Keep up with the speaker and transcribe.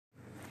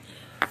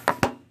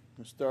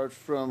We start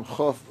from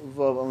Chof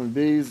Vav Amud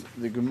Beis,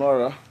 the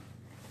Gemara.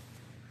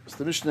 So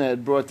the Mishnah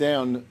had brought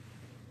down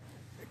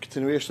a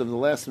continuation of the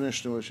last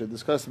Mishnah, which had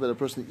discussed about a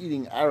person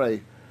eating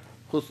arei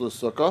chutz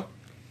l'sukkah.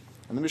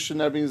 And the Mishnah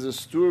now brings a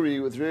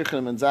story with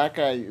Reichem and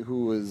Zakkai,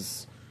 who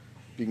was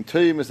being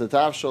toyim as the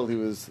tavshol. He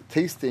was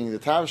tasting the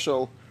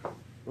tavshol.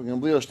 And in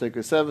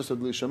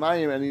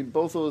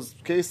both those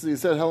cases, he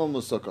said helam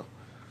l'sukkah,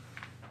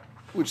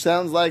 which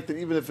sounds like that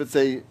even if it's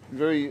a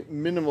very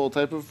minimal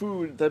type of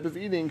food, type of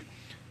eating,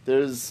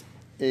 there's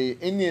a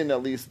inyan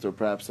at least, or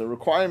perhaps a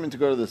requirement to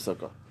go to the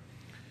sukkah.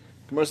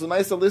 Commercial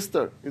Maisa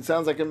Lister. It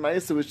sounds like a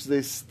Maisa which is a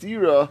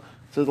stira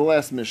to the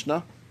last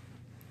Mishnah.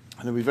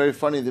 And it'll be very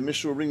funny. The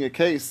Mishnah will bring a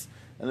case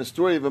and a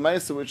story of a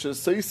Maisa which is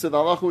Saisa, the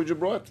halacha which you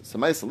brought. So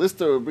Maisa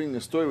Lister will bring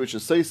a story which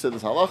is Saisa,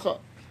 this halacha.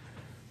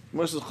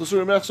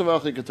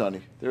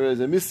 There is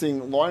a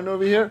missing line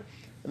over here,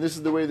 and this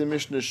is the way the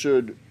Mishnah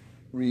should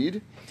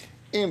read.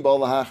 If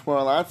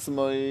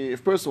a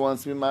person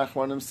wants to be machmer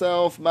on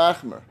himself,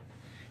 machmer.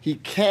 He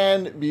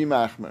can be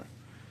machmer.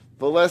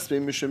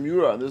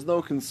 There's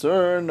no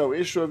concern, no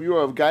issue of yura,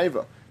 of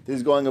gaiva, that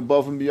he's going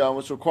above and beyond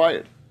what's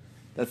required.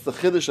 That's the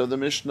chiddush of the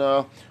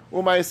Mishnah.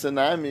 And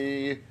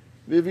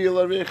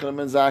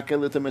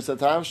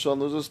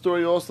there's a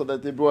story also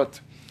that they brought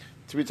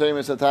to be telling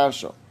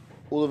Mesatavshal,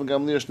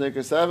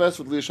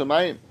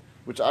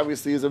 which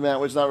obviously is a man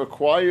which is not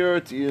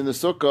required to eat in the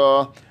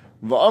sukkah.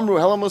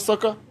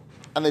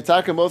 And they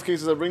talk in both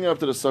cases of bringing it up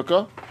to the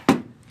sukkah.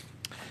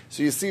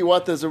 So you see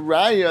what there's a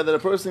raya that a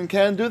person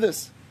can do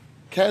this,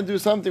 can do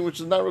something which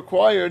is not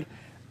required,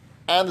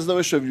 and there's no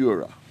issue of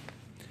yura.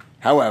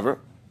 However,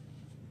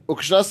 Rav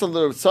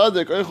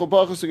Tzadok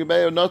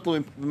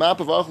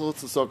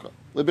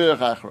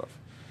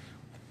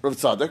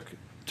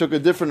took a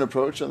different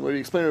approach, and what he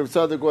explained to Rav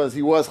Tzadok was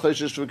he was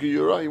chayshish for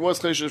yura, he was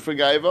chayshish for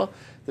gaiva.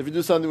 If you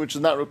do something which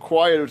is not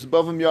required, which is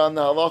above and beyond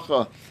the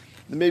halacha,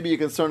 there may be a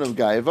concern of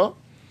gaiva.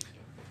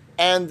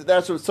 And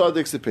that's Rav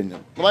Tzadok's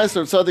opinion. Rav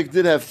Tzadok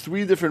did have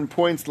three different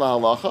points la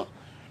halacha.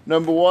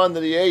 Number one,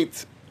 that he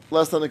ate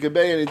less than the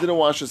kebeya and he didn't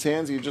wash his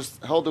hands. He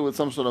just held it with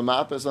some sort of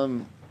map,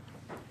 some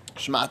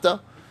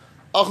shmata.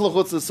 Achla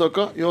chutz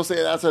l'sukkah. You also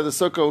ate outside the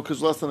sukkah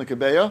because less than the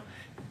kebeya.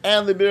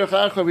 And the birach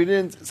achav, he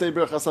didn't say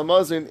birach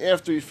hasamazin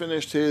after he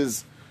finished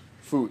his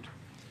food.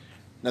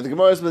 Now the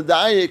Gemara is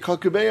medayek kol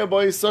kebeya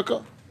boy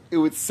sukkah. It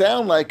would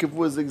sound like if it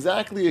was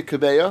exactly a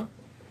kebeya,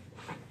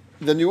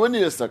 then you wouldn't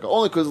need a sukkah.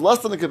 Only because less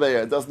than a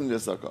kebeya, it doesn't need a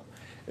sukkah.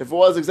 If it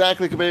was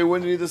exactly a kebeya, you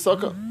wouldn't need a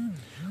sukkah.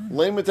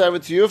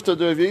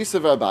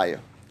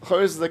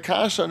 This is a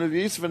kasha on Rav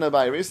Yosef and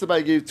Abaye. Rav Yosef and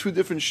Abaye gave two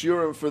different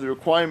shiurim for the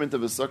requirement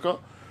of a sukkah.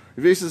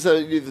 Rav Yosef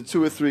said either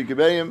 2 or 3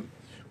 kebeyim.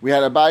 We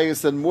had Abaye who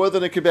said more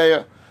than a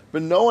kebeya,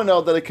 but no one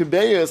held that a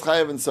kebeya is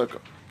chayav in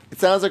sukkah. It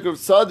sounds like Rav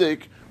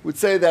Tzadok would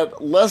say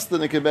that less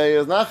than a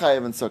kebeya is not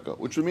chayav in sukkah,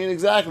 which would mean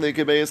exactly a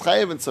kebeya is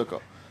chayav in sukkah.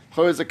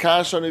 There is a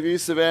kasha on Rav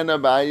Yosef and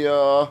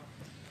Abaye.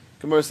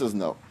 Gemara says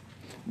no.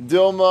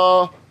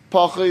 Dilma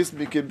pachis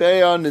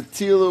mikebeya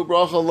netilu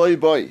bracha loy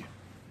boy.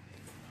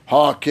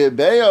 Ha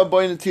kebeya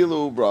boy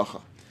netilu bracha.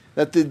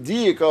 That the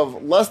diik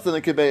of less than a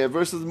kebeya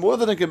versus more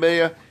than a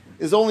kebeya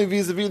is only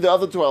vis-a-vis the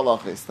other two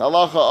halachas. The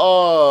halacha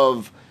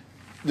of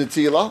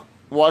netila,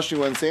 washing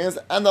one's hands,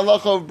 and the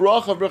halacha of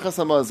bracha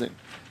hamazin.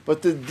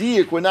 But the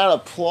diik would not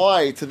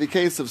apply to the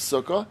case of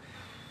sukkah,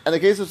 and the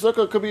case of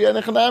sukkah could be an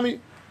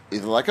echanami,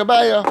 either like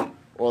Abaye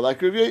or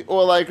like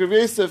Rav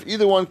Yosef.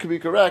 Either one could be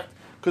correct,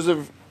 because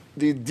of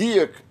the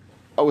diuk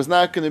was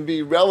not going to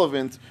be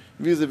relevant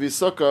vis-a-vis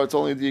sukkah. It's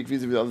only diuk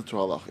vis-a-vis the other two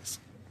halachas.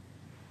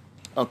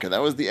 Okay,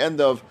 that was the end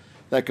of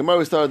that Gemara.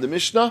 We started the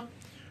Mishnah.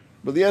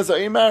 But the answer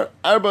Imar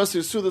Arba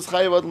Sudas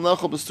Chayavat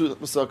Nachal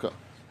B'Sukkah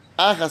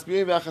Achas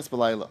B'Yei V'Achas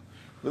B'Layla.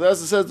 But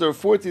as it says, there are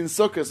 14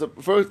 sukkahs,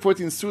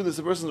 14 sudas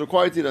a person is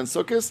required to eat on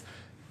sukkahs.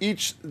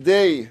 Each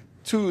day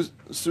 2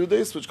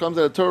 sudas, which comes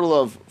at a total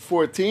of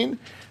 14. We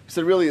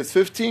said really it's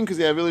 15 because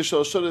really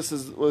Shal Shudas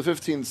is with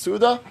 15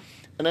 suda.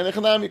 And then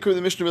Echanami,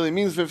 the Mishnah really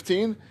means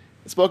 15.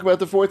 It spoke about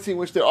the 14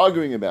 which they're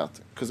arguing about.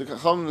 Because the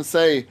Chachamim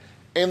say,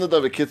 Ein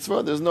L'dav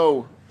Kitzvah, there's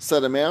no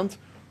set amount.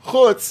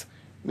 Chutz,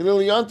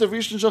 Milil Yantiv,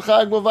 Rishon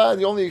Shachag Bavad,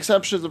 the only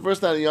exception is the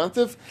first night of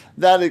Yantiv.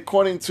 That,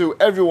 according to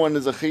everyone,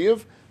 is a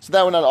Chiyuv. So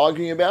that we're not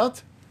arguing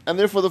about. And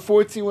therefore the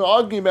 14 we're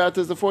arguing about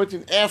is the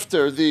 14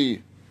 after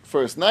the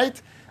first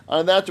night.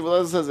 On that,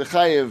 Rebbe says a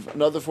Chayiv,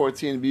 another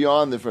 14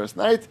 beyond the first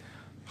night.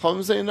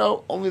 Chachamim say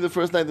no, only the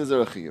first night is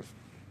a Chiyuv.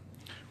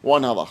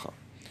 One halacha.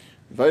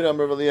 A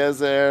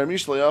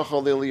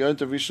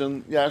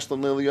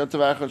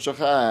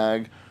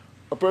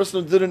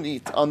person who didn't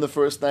eat on the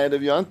first night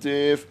of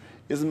Yantif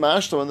is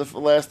mashto on the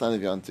last night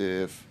of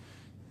Yantif.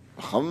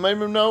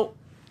 No.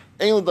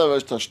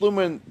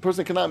 The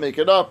person cannot make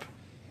it up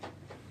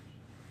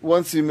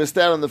once you missed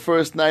out on the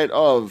first night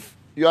of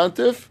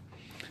Yantif.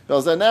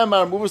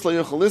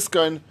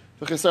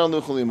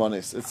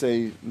 It's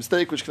a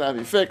mistake which cannot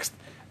be fixed.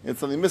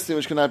 It's something missing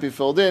which cannot be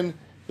filled in.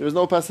 There is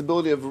no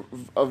possibility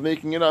of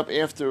making it up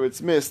after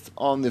it's missed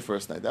on the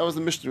first night. That was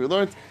the Mishnah we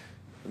learned.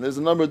 And there's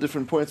a number of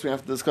different points we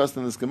have to discuss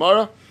in this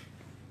Gemara.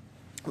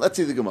 Let's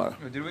see the Gemara.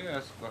 Did we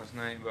ask last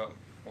night about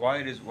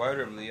why would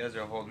Rabbi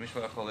Eliezer hold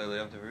Mishpach Cholei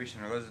Yom Tov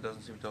Rishon? Or it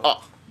doesn't seem to hold.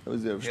 Oh, that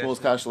was Shmuel's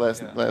kasha last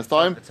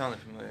time. It sounded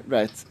familiar.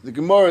 Right. The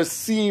Gemara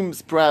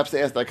seems perhaps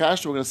to ask that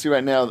kasha. We're going to see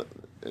right now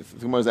if the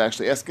Gemara is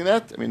actually asking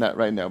that. I mean, not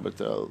right now, but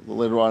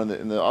later on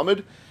in the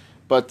Amud.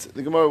 But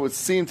the Gemara would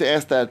seem to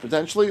ask that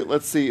potentially.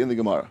 Let's see in the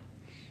Gemara.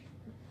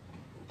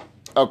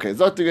 Okay,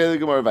 Zot the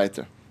Gemara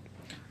weiter.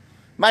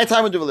 My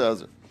time with Rabbi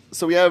Eliezer.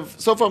 So we have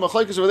so far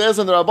Machlokes Rabbi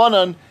Eliezer and the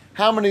Rabbanan.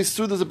 How many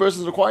sudas a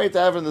person is required to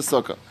have in the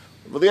sukkah?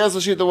 Rabbi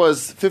Eliezer's shita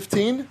was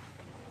 15,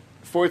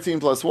 14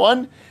 plus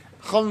 1.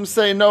 Chachamim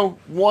say no,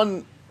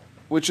 1,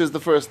 which is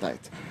the first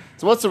night.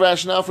 So what's the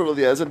rationale for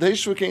Rabbi Eliezer?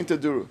 Teishu came to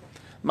Duru.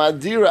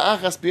 Ma'dira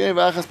achas b'yei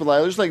v'achas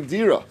b'layla. Just like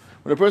dira,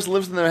 when a person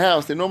lives in their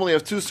house, they normally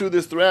have 2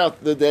 sudas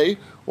throughout the day,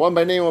 one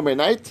by day, one by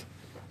night.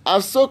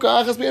 Av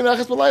sukkah achas b'yei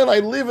v'achas b'layla. I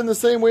live in the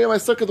same way in my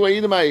sukkah do I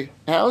eat in my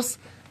house,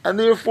 and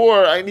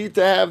therefore I need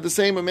to have the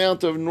same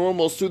amount of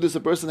normal sudas a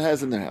person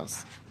has in their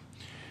house.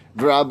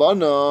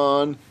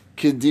 V'Rabbanan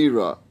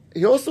kedira.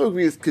 He also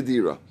agrees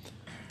kedira,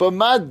 but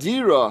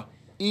madira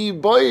I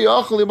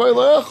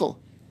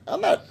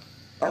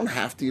don't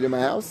have to eat in my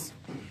house.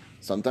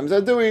 Sometimes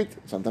I do eat.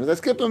 Sometimes I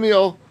skip a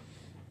meal.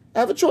 I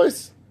have a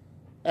choice,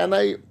 and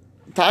I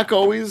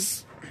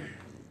always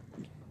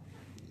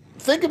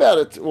think about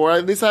it, or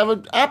at least I have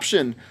an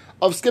option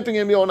of skipping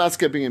a meal or not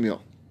skipping a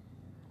meal.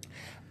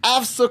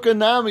 Sukkah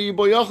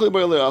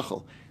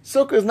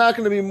is not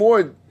going to be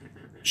more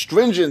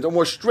stringent or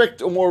more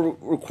strict or more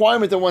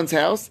requirement in one's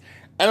house.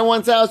 And in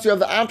one's house, you have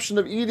the option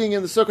of eating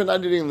in the sukkah,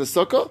 not eating in the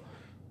sukkah.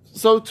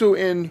 So too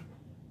in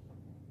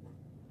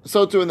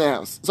the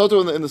house. So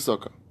too in the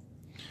sukkah.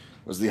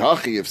 Was the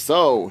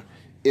hachi?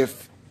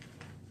 If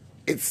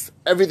it's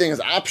everything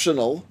is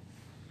optional,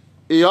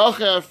 so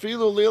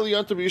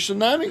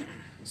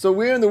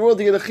where in the world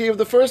do you get a chi of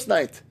the first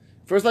night?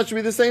 First night should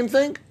be the same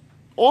thing,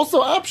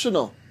 also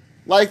optional,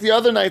 like the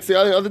other nights, the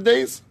other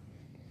days.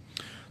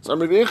 So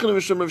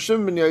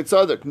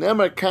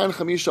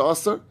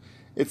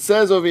it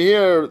says over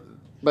here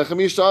by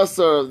Chamisha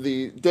Asar,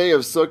 the day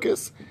of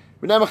Sukkot.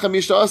 Remember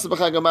Chamisha Asar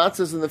b'Chag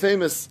HaMatzos in the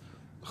famous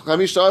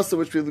Chamisha Asar,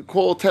 which we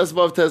call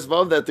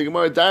Tesvav, that the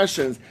Gemara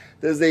darshans.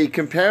 There's a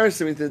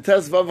comparison between the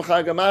Tesvav of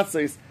Chag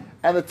HaMatzos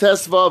and the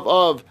Tesvav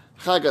of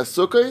Chag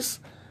HaSukkos.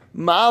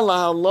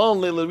 Ma'ala halon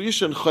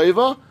le'lerishon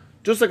chayva.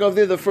 Just like over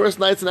there, the first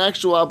night's an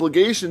actual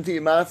obligation to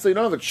eat matzah. You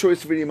don't have a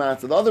choice for eating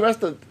matzah. All the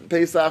rest of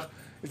Pesach,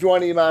 if you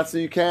want to eat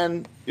matzah, you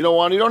can. You don't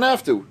want, you don't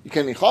have to. You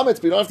can eat chametz,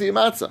 but you don't have to eat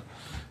matzah.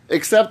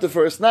 Except the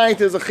first night,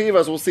 there's a chiv,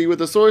 as we'll see with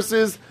the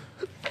sources.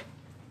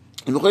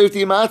 And the chayiv to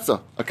eat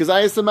matzah, a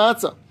kazayis to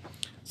matzah.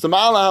 So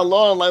ma'ala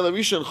halon le'la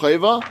rishon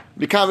chayva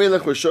b'kav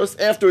elech rishus.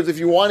 Afterwards, if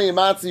you want to eat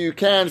matzah, you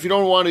can. If you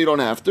don't want to, you don't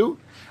have to.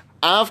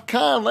 Av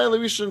kan le'la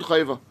rishon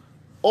chayva.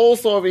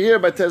 Also over here,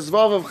 by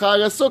Tezvav of Chag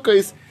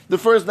HaSukkos, the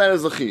first night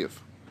is a chiyuv.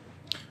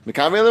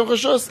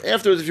 Afterwards,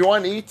 if you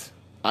want to eat,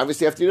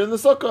 obviously you have to eat it in the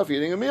sukkah if you're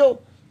eating a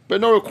meal, but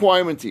no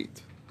requirement to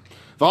eat.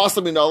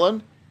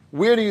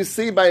 Where do you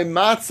see by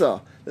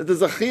matzah that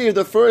there's a chiyuv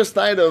the first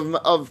night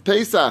of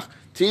Pesach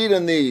to eat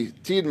in the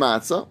eat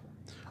matzah?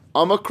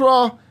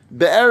 Amakra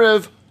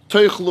be'erev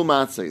toichlu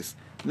matzahs.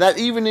 That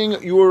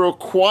evening you are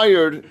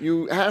required,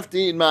 you have to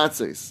eat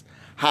matzahs.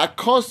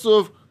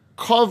 Hakosov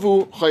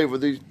kavu chayva.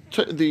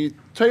 The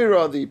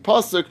Torah, the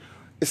pasuk,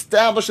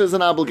 establishes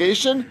an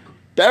obligation.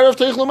 Be'erev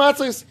toichlu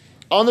matzahs.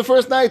 On the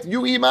first night,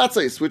 you eat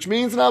matzahs, which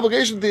means an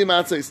obligation to eat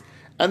matzahs.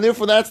 And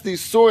therefore, that's the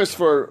source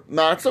for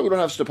matzah. We don't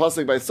have such a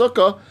pasuk by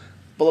sukkah,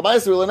 but the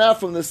B'labayis will now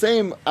from the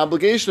same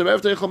obligation of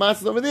erev toichlu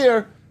matzahs over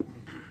there.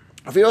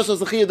 If he also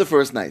has a chiyuv the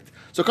first night,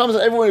 so it comes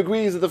that everyone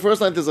agrees that the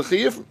first night is a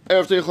chiyuv.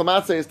 Erev toichlu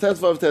matzah is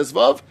tesvav.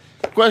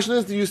 The question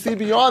is, do you see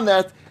beyond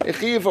that a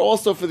chiyuv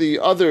also for the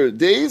other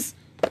days?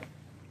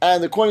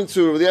 And according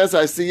to the answer,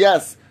 I see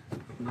yes.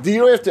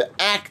 Dira have to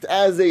act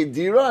as a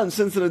dira, and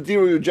since in a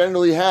dira you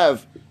generally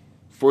have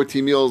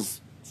 14 meals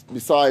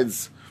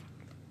besides,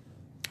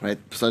 right?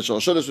 Besides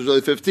Shalosh Chodesh, which is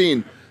really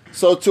 15.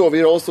 So too over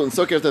here also in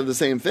sukkah you have to have the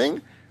same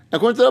thing.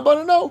 According to the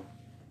Rabbanan, no.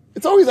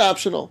 It's always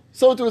optional.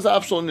 So too is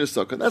optional in your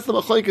sukkah. That's the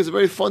machlokes, a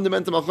very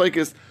fundamental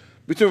machlokes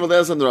between Rabbi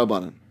Eliezer and the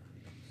Rabbanan.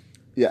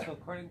 Yeah. So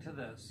according to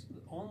this,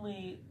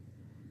 only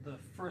the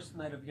first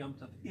night of Yom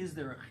Tov is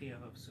there a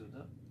chiyuv of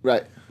Suda.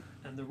 Right.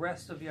 And the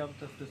rest of Yom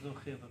Tov there's no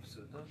chiyuv of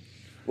Suda.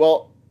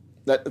 Well,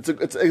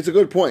 it's a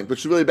good point, but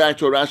it's really back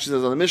to what Rashi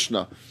says on the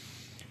Mishnah.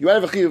 You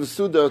have a chiyuv of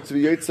Suda to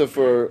be Yitzah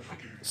for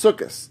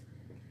Sukkos.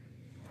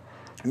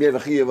 You have a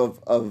chiyuv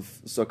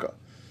of Sukkah,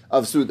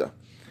 of Suda.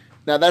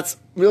 Now that's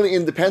really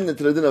independent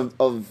to the din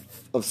of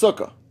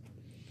Sukkah.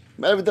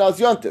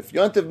 Yontif.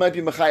 Yontif might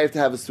be mechayev to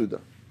have a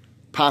Suda.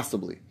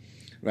 Possibly.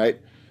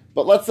 Right?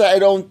 But let's say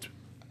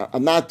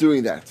I'm not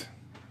doing that.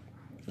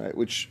 Right?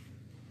 Which,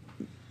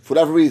 for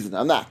whatever reason,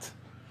 I'm not.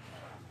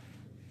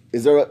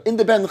 Is there an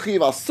independent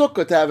chiyuv al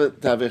Sukkah to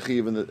have a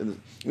chiyuv in the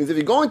means if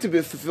you're going to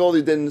be fulfilled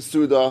the din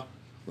Suda,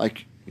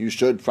 like you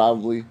should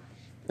probably,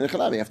 in a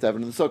Chanami you have to have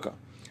it in the Sukkah.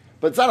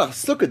 But it's not a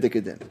Sukkah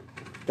dikadin.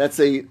 that's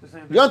a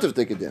Yontif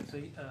Tika din. So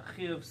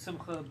Chiyav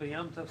Simcha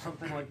B'Yamtav,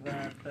 something like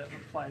that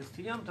applies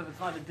to Yamtav. It's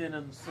not a din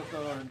in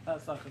Sukkah or in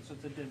Pesach, it's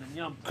just a din in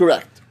Yamtav.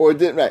 Correct. Or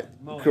din, right.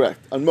 Moed. Correct.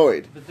 On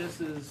Moed. But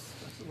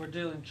we're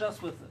dealing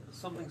just with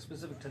something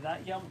specific to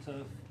that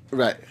Yamtav.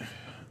 Right.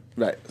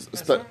 Right.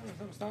 It's not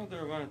what the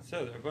Rabbanan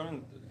said. The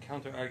Rabbanan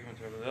counter argument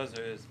to Rabbi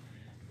Elazar is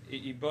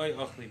Ibai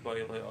Achli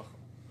Ibai Elay Achel.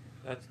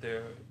 That's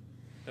their.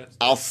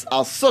 Al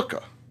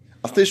Sukkah.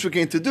 Al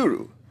Tishvakin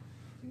Teduru.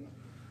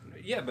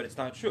 Yeah, but it's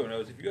not true. In other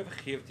words, if you have a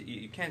chiyuv to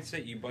eat, you can't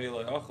say Ibai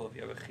Elay Achel if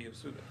you have a chiyuv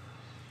suda.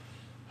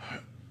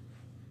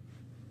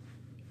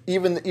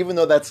 Even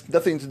though that's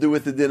nothing to do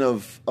with the din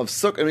of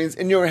Sukkah. I mean, it's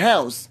in your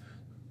house.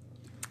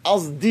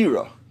 Al's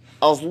dira.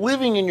 Al's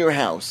living in your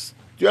house.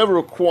 Do you have a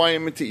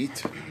requirement to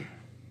eat?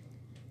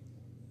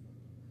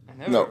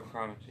 No.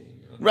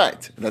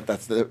 Right.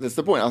 That's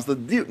the point.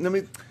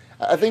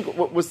 I think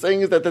what we're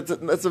saying is that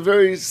that's a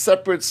very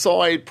separate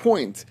side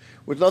point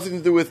with nothing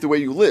to do with the way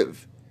you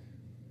live.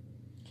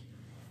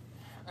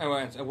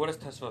 Anyway, and what does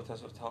Tesvav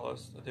tell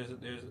us?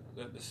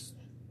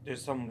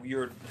 There's some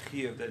weird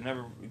chiyuv that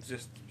never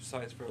exists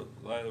besides for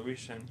Laila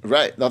Rishon.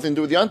 Right. Nothing to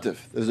do with Yontif.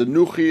 There's a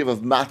new chiyuv of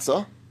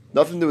matzah.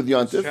 Nothing to do with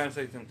Yontif. Which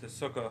translates into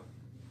Sukkah.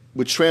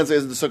 Which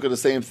translates into Sukkah the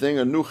same thing.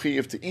 A new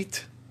chiyuv to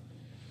eat.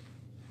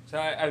 So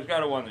I've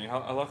got to wonder,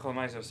 Allah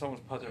Chalamayz, if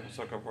someone's pater for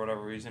Sukkah for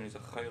whatever reason, he's a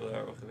chayla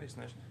or a chavis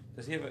nesh,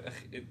 does he have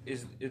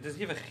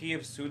a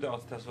chiyuv suda al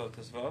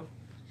tesvav?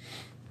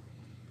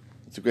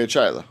 It's a great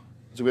shaila.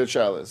 The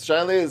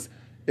shaila is,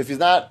 if he's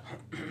not,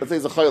 let's say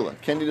he's a chayla,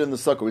 can't eat in the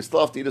Sukkah, we still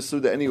have to eat a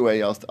suda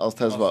anyway, al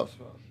tesvav.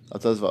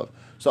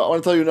 So I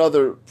want to tell you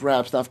another,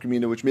 perhaps,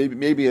 nafkamina, which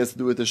maybe has to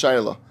do with the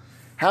shaila.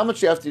 How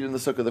much do you have to eat in the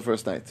Sukkah the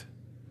first night?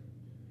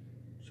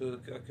 So to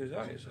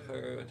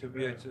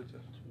be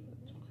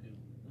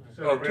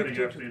So already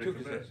you have to eat a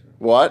kibbutz.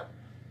 What?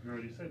 You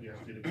already said you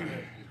have to eat a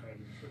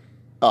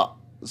kibbutz.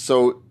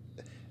 So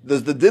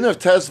does the din of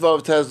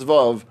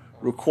Tezvav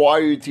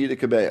require you to eat a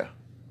kibbutz?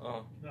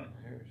 Oh,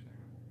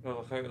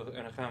 No.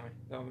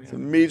 It's a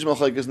Mij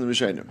Malchaikas in the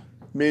Rishonim.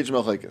 Mij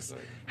Malchaikas.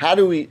 How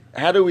do we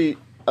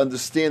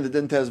understand the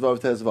din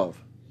Tezvav?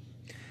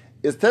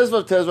 Is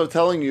Tezvav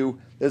telling you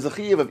there's a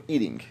chiyuv of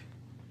eating?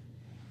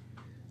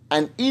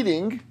 And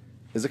eating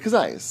is a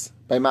kazayas.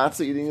 By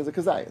matzah, eating is a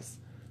kazayas.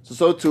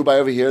 So too by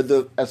over here,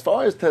 as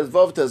far as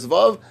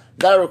Tezvav,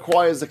 that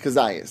requires a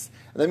kazayas.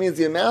 And that means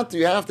the amount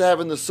you have to have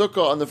in the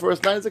sukkah on the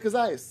first night is a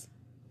kazayas.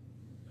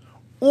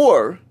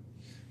 Or,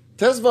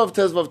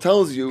 Tezvav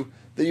tells you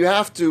that you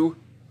have to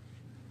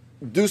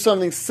do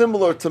something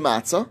similar to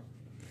matzah.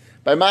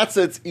 By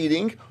matzah it's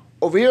eating.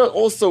 Over here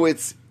also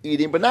it's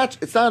eating, but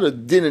it's not a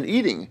din in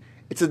eating.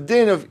 It's a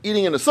din of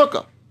eating in a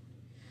sukkah.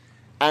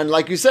 And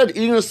like you said,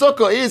 eating in a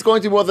sukkah is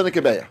going to be more than a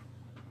kibbutz.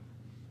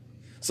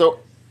 So,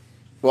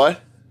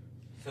 what?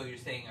 So you're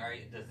saying,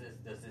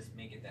 does this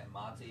make it that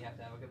matzah you have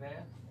to have a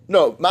kibbutz?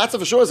 No, matzah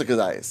for sure is a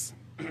kazayas.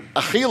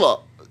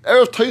 Achila,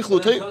 erev teichlu.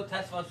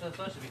 Tesvav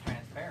should be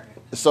transparent.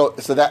 So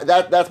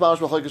that's mamash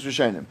machlokes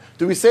rishonim.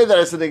 Do we say that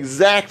it's an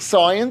exact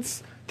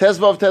science?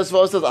 Tezvav says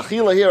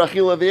achila here,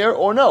 achila there,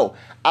 or no?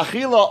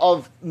 Achila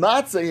of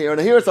matzah here,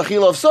 and here it's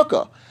achila of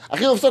sukkah.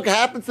 Achila of sukkah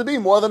happens to be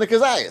more than a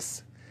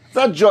kazayas. It's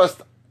not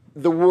just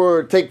the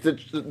word. Take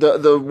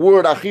the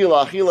word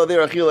achila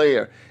there, achila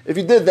here. If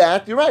you did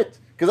that, you're right.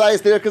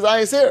 Kazayas there,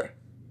 kazayas here.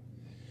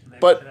 Maybe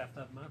But should have to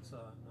have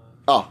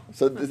matzah.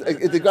 so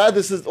the guy,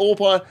 this is all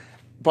part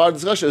of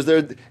discussion.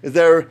 Is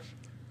there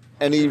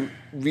any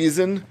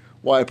reason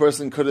why a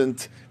person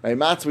couldn't, right?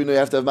 Matzah, we know you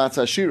have to have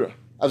matzah shira.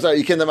 I'm sorry,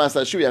 you can't have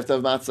matzah shira, you have to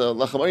have matzah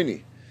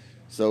lachamayni.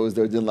 So is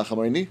there a din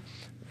lachamayni?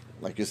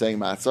 Like you're saying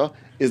matzah.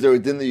 Is there a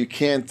din that you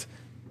can't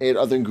add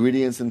other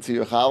ingredients into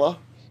your challah?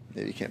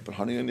 Maybe you can't put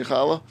honey on your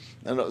challah.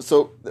 And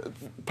so,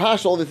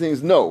 pash, all the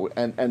things, no.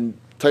 And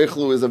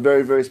teichlu is a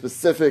very, very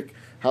specific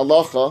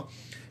halacha.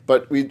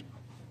 But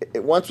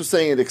once we're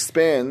saying it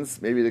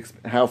expands, maybe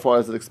how far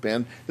does it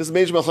expand? This is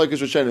major machlokes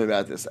rishonim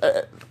about this.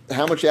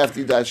 How much you have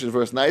to eat that the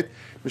first night?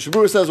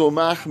 Mishabur says, well,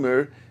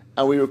 machmir,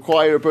 and we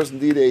require a person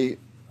to eat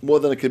more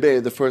than a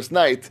kibbeh the first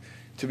night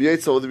to be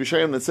yetzel with the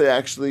rishonim that say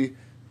actually,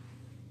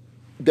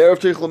 Derev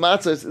Teichlu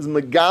Matzah is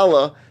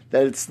megala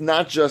that it's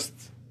not just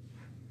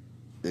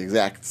the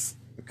exact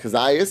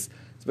kazayas,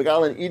 it's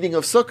megala in eating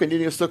of sukkah, and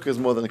eating of sukkah is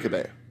more than a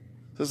kibbeh.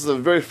 This is a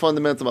very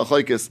fundamental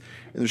machlokes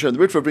in the Rishonim. The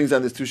Ritva brings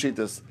down these two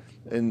shittas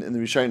in the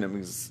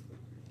Rishonim,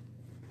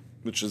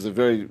 which is a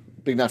very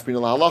big nafbin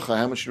halacha.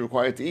 How much you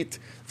require to eat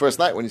first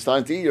night when you're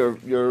starting to eat?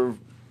 You're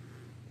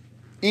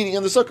eating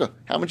in the sukkah.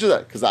 How much is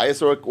that?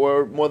 Kazayas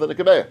or more than a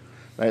kibbeh?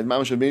 Right?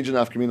 Mamash major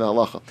nafbin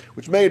halacha,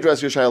 which may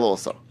address your shayla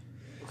also.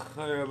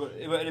 But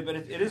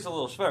it is a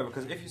little shver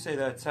because if you say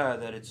that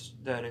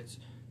it's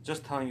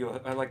just telling you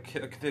like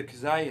the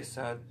kazayas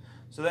sad.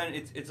 So then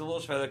it's a little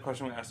shver that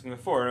question we were asking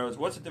before. In other words,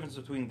 what's the difference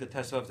between the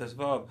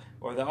tesvav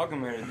or the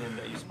algamer din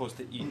that you're supposed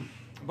to eat?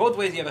 Both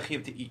ways you have a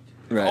chiv to eat.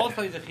 Right. All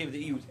times a chiv to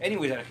eat.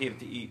 Anyways, a chiv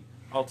to eat.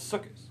 All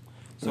sukkahs.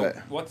 So right.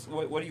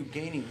 what are you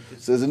gaining with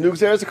this? So there's a new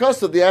xeris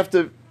custard. They have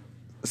to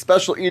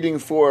special eating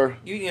for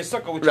You eating a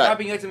sukkah, which Right. not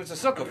being eaten, it's a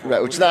sukkah. For,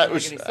 right, which is not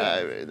doesn't make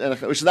any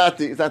sense. which is not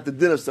the it's not the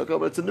din of sukkah,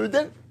 but it's a new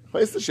din.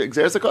 It's the shit.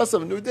 There's a cost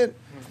of a new din.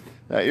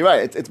 You're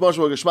right. It's much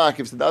more geshmak if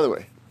it's the other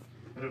way.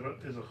 But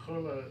is a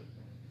chula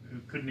who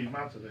couldn't eat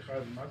matzah, they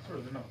chayav matzah or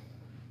they not?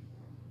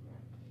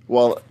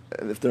 Well,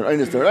 if they're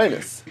earnest, they're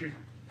earnest.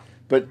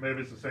 But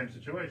Maybe it's the same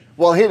situation.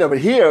 well,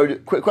 here,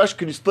 quick question: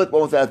 could you split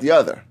one without the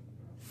other?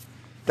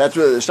 That's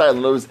really the shayla. In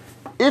other words,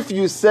 if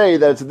you say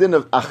that it's a din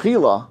of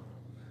achila,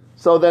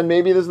 so then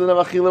maybe there's a din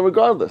of achila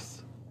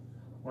regardless.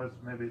 Or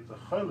maybe it's a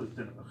chula's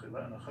din of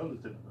achila and a chula's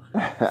din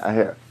of achila. I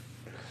hear.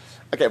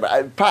 Okay,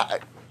 but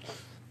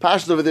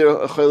Pashas over there,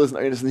 achila is an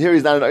earnest, and here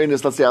he's not an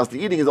earnest. Let's say else the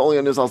eating is only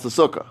earnest else the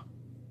sukkah.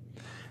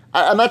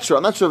 I'm not sure.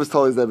 I'm not sure if it's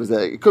totally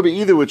zeh. It could be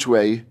either which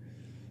way.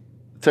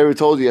 Terry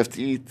told you have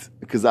to eat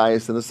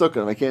kazayas in the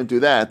sukkah. And if I can't do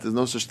that, there's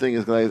no such thing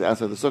as kazayas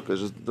outside the sukkah. It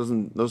just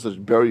doesn't, no such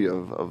barrier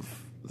of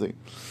thing.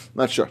 I'm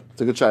not sure.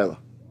 It's a good shayla.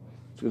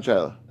 It's a good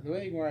shayla. The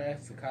way Gemara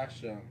asks the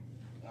kasha,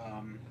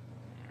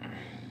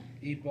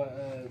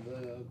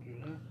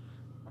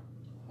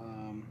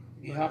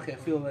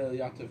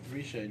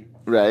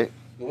 Right.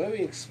 the way we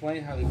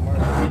explain how the Gemara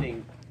is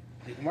reading,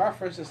 the Gemara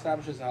first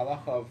establishes the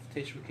halacha of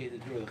Teshuvah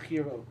Keduru, the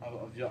chiyuv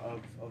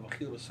of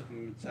Achil V'Sukkah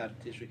Mitzad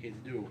Teshuvah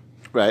Keduru.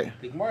 Right.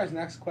 The Gemara's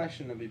next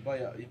question of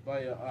Ibaya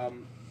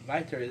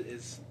Viter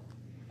is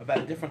about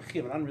a different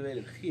chiyuv, an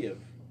unrelated chiyuv.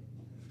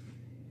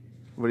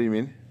 What do you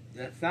mean?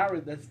 That's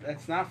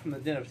not from the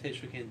din of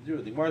Teshuvah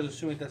Keduru. The Gemara is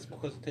assuming that's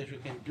because of Teshuvah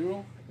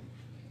Keduru.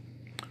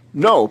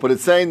 No, but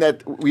it's saying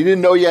that we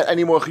didn't know yet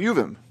any more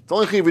chiyuvim. It's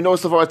only chiyuv we know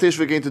so far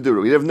Teshuvah Gein to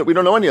Duru. We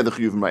don't know any other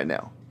chiyuvim right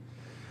now.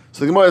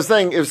 So the Gemara is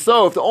saying, if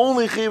the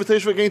only chiyuv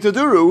Teshuvah Gein to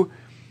Duru,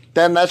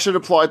 then that should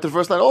apply to the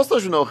first night. Also,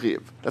 should know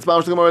chiyuv. That's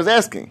what the Gemara is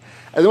asking.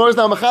 And the Gemara is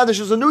now machadish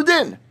is a new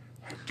din.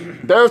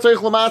 Berev Teich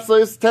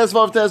Lamatzlis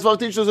Tezvav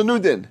teaches a new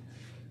din.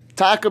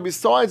 Taka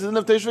besides the din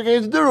of Teshuvah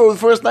Gein to Duru, the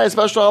first night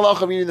special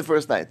halacha of eating the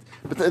first night.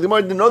 But the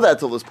Gemara didn't know that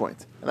till this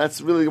point, and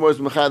that's really the Gemara's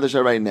machadish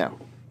right now.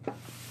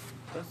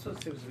 That's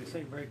what seems to be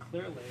saying very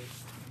clearly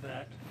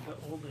that the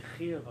only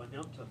chiyuv on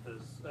Yom Tov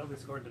is, at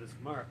least according to this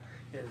Gemara,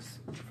 is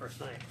the first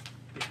night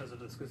because of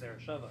this Gezerah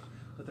Shava.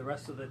 But the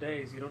rest of the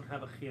days you don't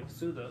have a chiyuv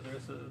suda. The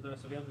rest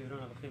of Yom Tov you don't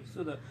have a chiyuv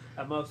suda.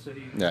 At most of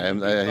you. Yeah,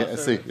 I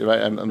see. You're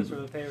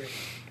right.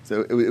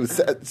 So it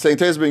was saying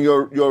Tez being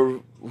your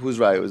whose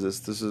raya was this?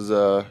 This is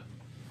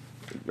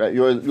right.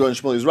 Your and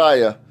Shmuel's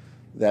raya.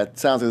 That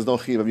sounds like there's no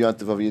chiyuv of Yom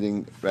Tov of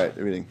eating. Right.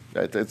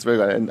 It's very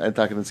right. And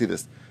I can see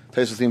this.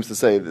 Taisa seems to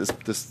say this.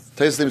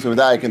 Taisa seems to be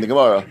medayik in the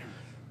Gemara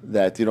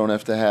that you don't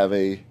have to have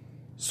a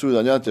suda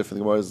on Yom Tov for the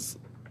Gemara's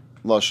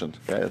lashon.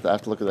 Okay, I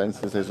have to look at that. I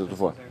didn't see Taisa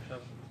before.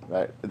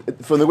 Right,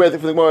 from the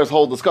Gemara's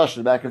whole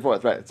discussion back and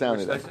forth. Right, it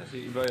sounded like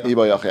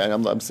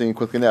I'm seeing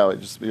quickly now.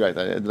 You're right.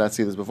 I did not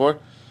see this before.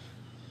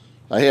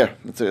 I hear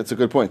it's a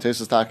good point.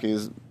 Taisa's taki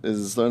is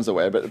learns that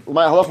way, but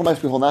my halacha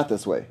might be whole not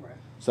this way.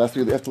 So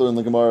you have to learn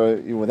the Gemara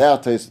even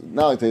without taste,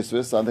 not like taste. So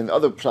I think the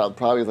other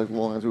probably like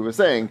along as we were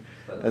saying.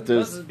 That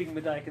there's this is being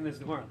medayik in this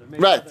Gemara. There may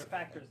right, be other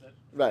factors that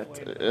right,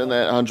 and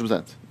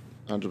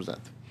 100%.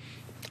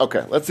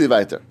 Okay, let's see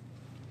weiter.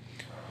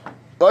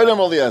 Oidam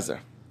Eliezer.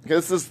 Okay,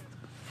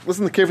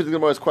 listen carefully to the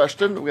Gemara's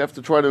question. We have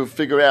to try to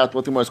figure out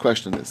what the Gemara's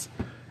question is,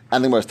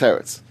 and the Gemara's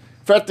teretz.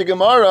 Fret the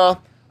Gemara.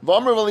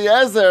 V'amr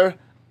Eliezer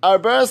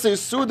Arberse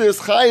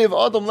Sudis Chayiv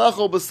Adam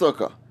Lecho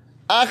B'Sukkah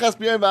Achas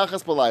B'Yom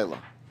V'Achas B'Layla.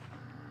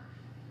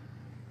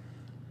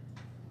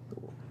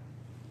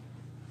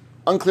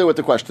 Unclear what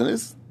the question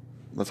is.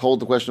 Let's hold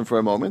the question for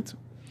a moment.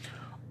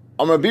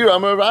 Amar Bira,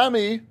 Amar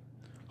Rami,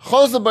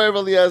 Choser Bar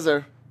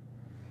Eliezer.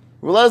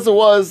 Eliezer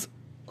was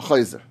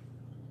Choser.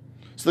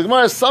 So the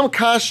Gemara has some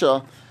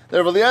kasha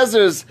that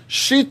Eliezer's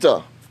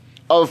shita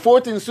of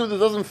 14 sudas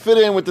doesn't fit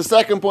in with the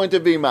second point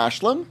of being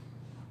mashlim.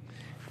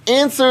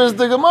 Answers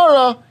the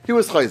Gemara, he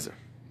was Choser.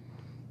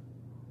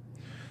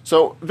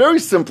 So very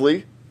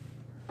simply,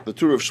 the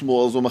Torah of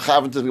Shmuel is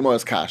u'machavin to the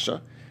Gemara's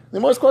kasha. The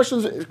Gemara's question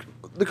is,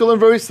 they can learn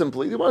very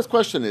simply. The Gemara's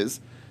question is,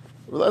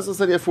 Eliezer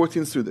said he had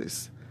 14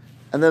 sudas.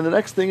 And then the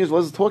next thing is,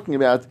 Eliezer talking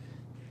about,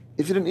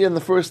 if you didn't eat on the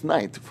first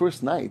night, what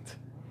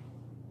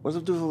does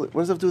it do with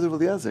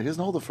Eliezer? He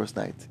doesn't hold the first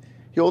night.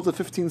 He holds the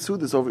 15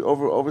 sudas over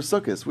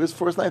Sukkot. Where's the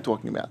first night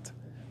talking about?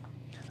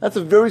 That's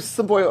a very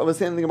simple way of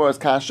understanding the Gemara's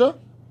kasha.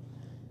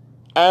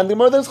 And the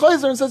Gemara then is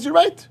Chayzer and says, you're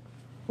right.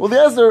 Well,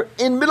 Eliezer,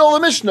 in middle of the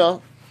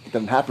Mishnah, it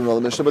didn't happen in the middle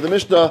of the Mishnah, but the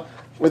Mishnah,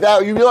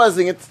 without you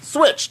realizing it,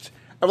 switched.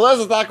 If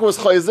Eliezer's taka was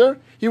Chayzer,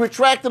 he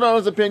retracted on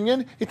his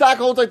opinion. He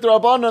taka holds like the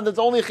Rabbanan that's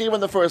only Chiv on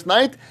the first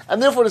night, and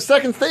therefore the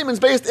second statement is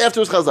based after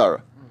his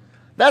Chazara.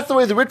 That's the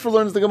way the Ritva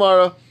learns the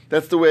Gemara.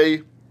 That's the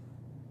way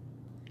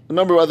a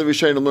number of other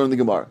Rishonim learn the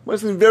Gemara. Well,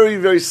 it's a very,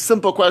 very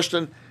simple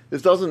question.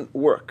 This doesn't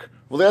work.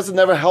 Well, Eliezer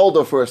never held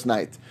a first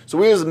night. So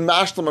where is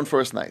Mashlam on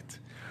first night?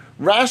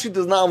 Rashi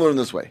does not learn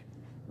this way.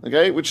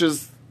 Okay?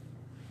 Rashi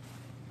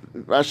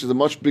is a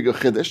much bigger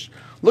Chiddush.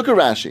 Look at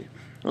Rashi.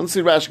 Let's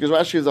see Rashi, because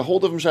Rashi is a whole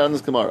different shot in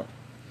this Gemara.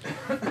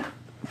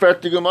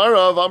 Frert the Gemara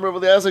of Amr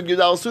Eliezer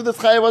Yudal Sudas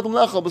Chayav Adam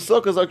Lechel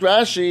B'Sukkah Zak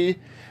Rashi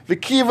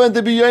V'Kivan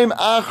de B'Yom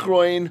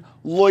Achroin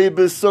Loy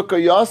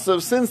B'Sukkah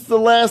Yosef. Since the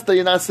last day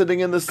you're not sitting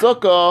in the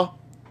Sukkah.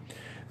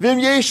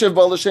 V'Im Yeshev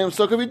Bal Hashem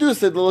Sukkah. If you do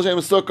sit Bal Hashem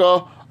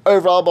Sukkah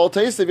over al Bal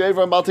Tesav, you're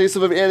over on Bal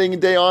Tesav of adding a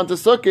day on to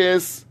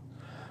Sukkahs.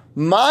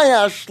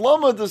 Maya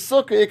Shloma de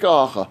Sukkah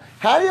Ikahacha.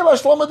 How do you have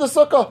a Shloma de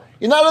Sukkah?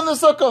 You're not in the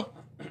Sukkah.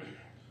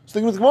 So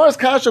the Gemara's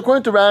Kasha,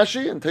 according to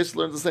Rashi, and Taisa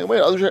learns the same way,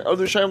 other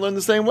Rishonim learn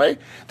the same way,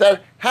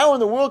 that how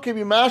in the world can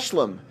you be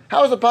mashlim?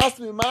 How is it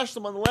possible to be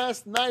mashlim on the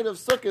last night of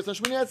Sukkot and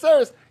Shmini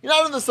Atzeres? You're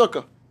not in the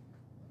Sukkah.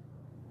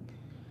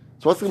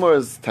 So what's the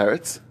Gemara's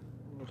teretz?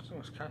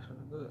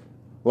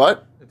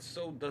 What? It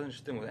so doesn't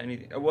stem with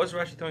anything. Was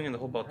Rashi throwing in the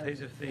whole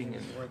Baltesif thing?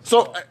 And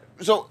So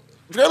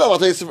forget about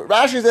Baltesif.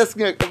 Rashi is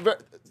asking,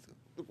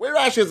 where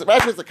Rashi is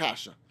the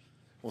Kasha.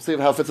 We'll see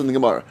how it fits in the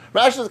Gemara.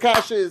 Rashi's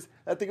Kasha is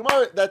that the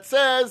Gemara that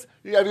says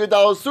you have your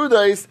Dalal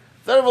Sudais.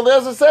 That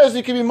Eliezer says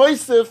you can be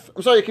Moisif.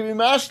 I'm sorry, you can be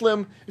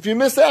Mashlim. If you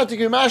miss out, you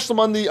can be Mashlim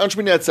on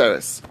Shmini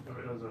Atzeres.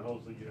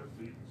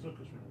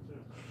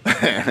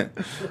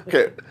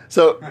 Okay,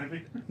 so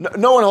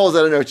no one holds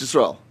that in Eretz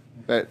Yisrael,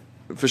 right?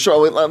 For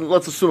sure.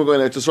 Let's assume we're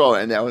going to Eretz Yisrael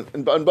right now.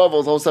 And Bavel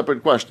is a whole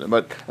separate question,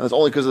 but and it's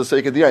only because of the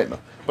sake of the Yaima.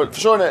 But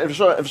for sure in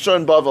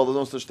Bavel, there's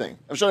no such thing.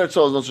 I'm sure in Eretz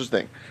Yisrael, there's no such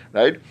thing,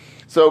 right?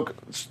 So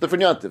it's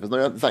different yantiv. It's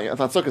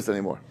not sukkahs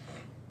anymore.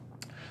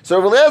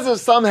 So Eliezer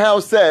somehow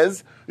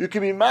says you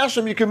can be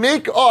mashlim, you can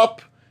make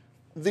up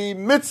the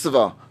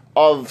mitzvah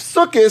of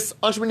sukkahs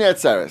on Shmini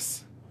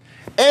Atzeres.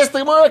 Ask the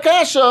Gemara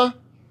Kasha,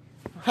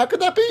 how could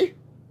that be?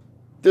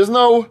 There's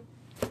no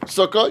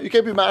sukkah. You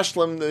can't be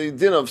mashlim the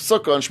din of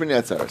sukkah on Shmini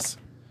Atzeres.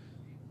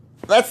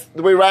 That's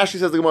the way Rashi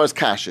says the Gemara's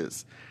Kash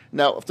is.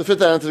 Now, I have to fit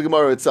that into the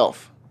Gemara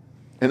itself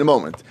in a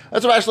moment.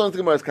 That's what Rashi learns the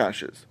Gemara's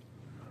Kash is.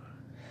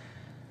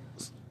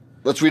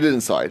 Let's read it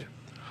inside.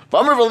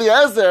 V'amar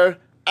Eliezer,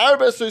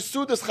 Arba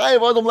Sudas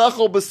Chayav Adam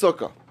Lechol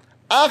B'Sukkah.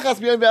 Achas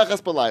B'Yom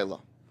V'Achas B'Layla.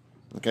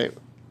 Okay, a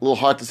little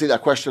hard to see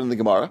that question in the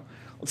Gemara.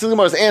 Let's see the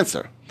Gemara's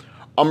answer.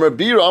 Amar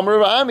Bira, Amar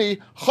Rami,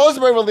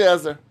 Chosber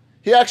Eliezer.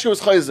 He actually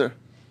was Chayzer.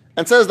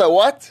 And says that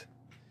what?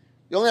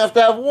 You only have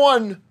to have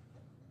one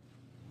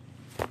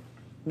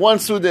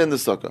Suda in the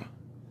Sukkah.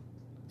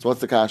 So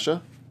what's the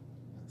Kasha?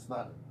 It's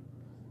not.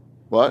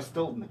 What?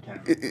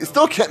 You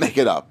still can't make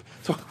it up.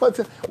 So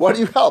what do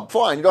you help?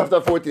 Fine, you don't have to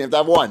have 14, you have to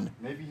have one.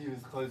 Maybe he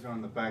was closer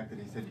on the fact that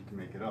he said you can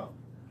make it up.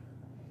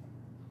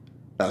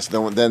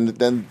 So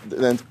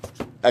then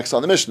X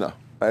on the Mishnah,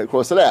 right?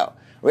 Cross it out.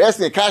 We're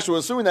asking a Kasha, we're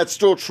assuming that's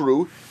still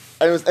true,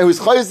 and it was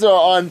Chayzer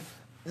on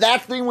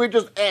that thing we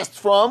just asked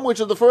from, which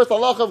is the first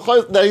halacha of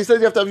Chayzer, that he said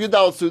you have to have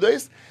Yudal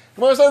Sudes.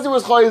 Gemara says he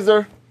was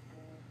Chayzer.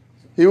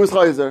 He was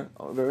Chayzer.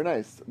 Oh, very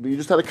nice. But you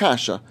just had a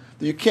Kasha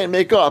that you can't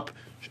make up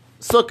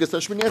Sukkah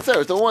and Shmini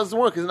Atzeres. The one doesn't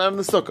work, it's not in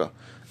the Sukkah.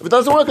 If it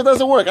doesn't work, it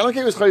doesn't work. I don't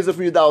care if it's Chayzer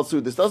from Yudal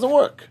Sudes. It doesn't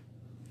work.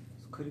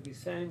 Could he be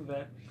saying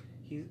that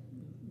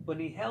when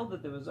he held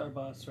that there was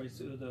Arba Asrei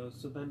Su'udos,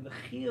 so then the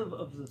Chiyuv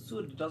of the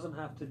Su'ud doesn't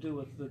have to do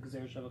with the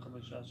Gezer Sheva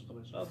Chamesh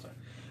Asar.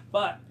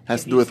 But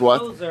has to do with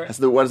what? What does that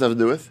have to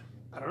do with?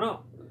 I don't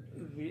know.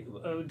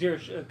 Dir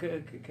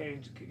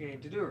Kain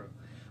Teduru.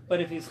 But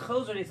if he's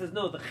choser and he says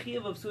no, the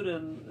chiyuv of suda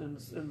in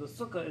the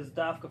sukkah is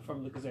dafka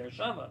from the gezer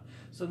shava.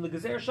 So the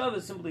gezer shava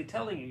is simply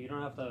telling you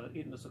don't have to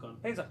eat in the sukkah on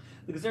Pesach.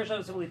 The gezer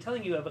shava is simply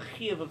telling you have a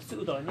chiyuv of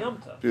suda on Yom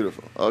Tov.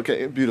 Beautiful.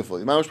 Okay, beautiful.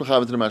 Mamash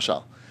Mechav to the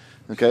Mashal.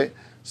 Okay,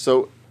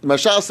 so the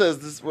Mashal says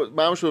this is what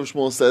Mamash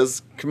Shmuel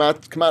says. Come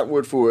out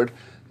word for word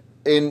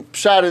in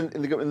Pshat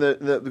in the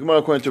Gemara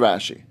according to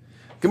Rashi.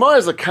 Gemara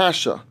is a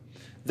kasha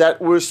that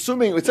we're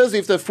assuming. It says you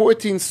have to have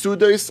 14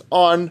 sudas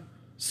on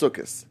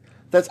sukkahs.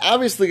 That's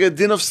obviously a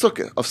din of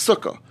sukkah,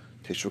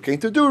 Teshuvah Kain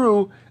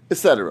Teduru,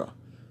 etc.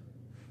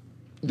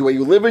 The way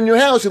you live in your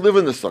house, you live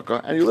in the sukkah,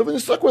 and you live in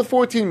the sukkah with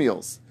 14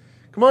 meals.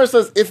 Gemara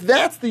says, if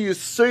that's the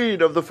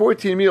yesod of the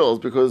 14 meals,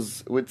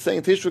 because we're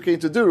saying Teshuvah Kain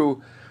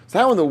Teduru, so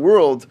how in the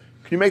world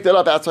can you make that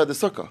up outside the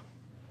sukkah?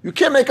 You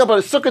can't make up a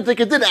sukkah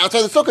tikkun din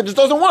outside the sukkah, it just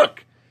doesn't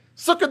work.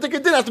 Sukkah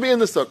tikkun din has to be in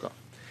the sukkah.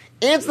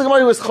 Answer the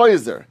Gemara, he was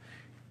chayzer.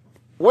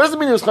 What does it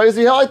mean he was chayzer?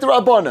 He held like the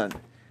Rabbanan.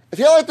 If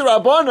he held like the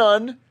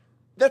Rabbanan,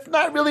 that's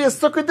not really a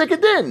sukkah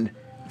din.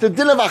 It's a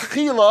din of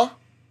achila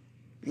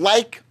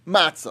like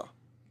matzah.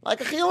 Like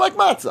achila like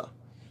matzah.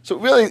 So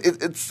really,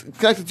 it's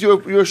connected to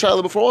your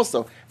shaila before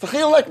also. It's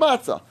achila like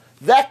matzah.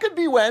 That could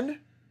be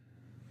when,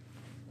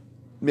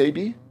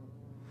 maybe,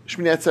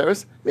 Shmini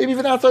Atzeres, maybe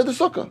even outside the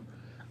sukkah.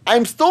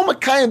 I'm still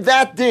makayim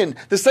that din.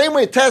 The same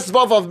way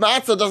Tesvav of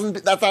matzah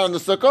that's not on the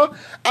sukkah.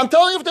 I'm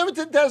telling you if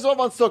there Tesvav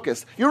on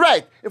sukkahs. You're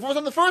right. If it was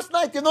on the first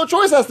night, you have no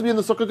choice it has to be in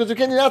the sukkah because you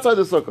can't eat outside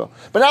the sukkah.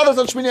 But now there's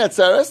on Shmini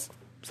Atzeres,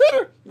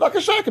 Seder,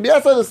 Vakashah, can be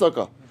outside the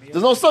sukkah.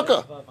 There's no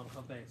sukkah.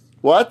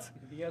 What?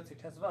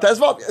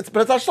 Tesvav,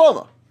 but it's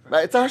Hashlama.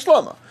 Right? It's a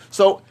Hashlama.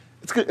 So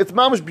it's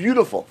mamish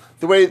beautiful.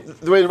 The way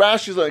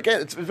Rashi is, again,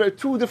 it's very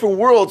two different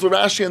worlds with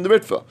Rashi and the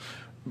Ritva.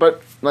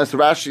 But nice,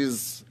 Rashi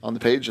is on the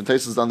page, and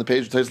Taisa is on the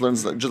page, and Taisa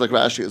learns just like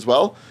Rashi as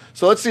well.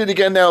 So let's see it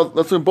again now.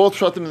 Let's learn both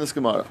Shatim in this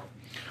Gemara.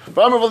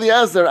 V'amar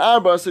Eliezer,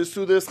 Arba, so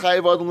Sudas,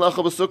 Chayiv Adam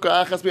Lecha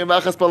B'Sukkah, Achas B'Yam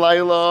V'Achas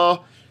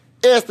B'Layla.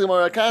 Ask the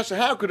Gemara Kasha,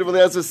 how could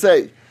Eliezer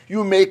say,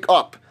 you make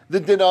up the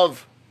din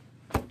of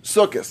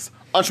Sukkos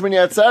on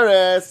Shmini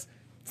Atzeres?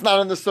 It's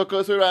not in the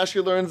Sukkah, so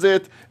Rashi learns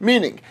it.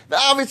 Meaning,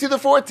 obviously the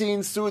 14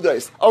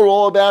 Sudas are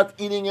all about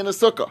eating in a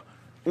Sukkah.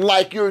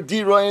 Like your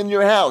dira in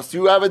your house.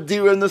 You have a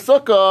dira in the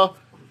Sukkah.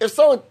 If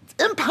so,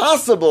 it's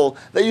impossible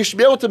that you should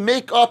be able to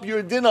make up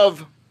your din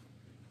of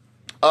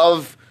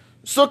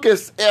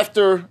Sukkos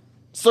after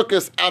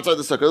Sukkos outside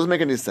the Sukkah. It doesn't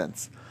make any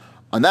sense.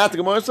 On that, the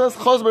Gemara says,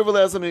 Chazber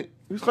v'le'ezami.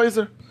 Who's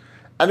Chayzer?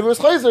 And if it was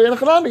Chayzer in a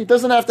Chanami, it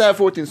doesn't have to have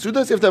 14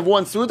 Sudas. You have to have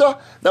one Suda.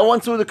 That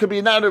one Suda could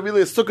be not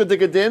really a Sukkah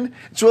dikadin.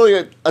 It's really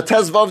a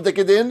Tezvav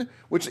dikadin,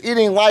 which is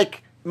eating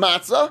like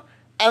matzah.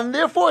 And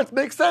therefore, it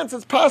makes sense.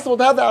 It's possible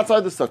to have that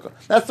outside the Sukkah.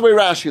 That's the way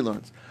Rashi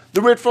learns.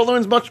 The Ritva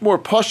learns much more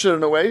Pasha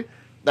in a way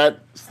that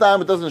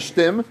Stam, it doesn't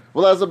shtim.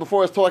 Well, as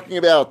before, I was talking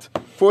about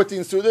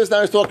 14 Sudas.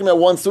 Now he's talking about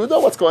one Suda.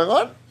 What's going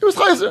on? It was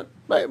Chayzer.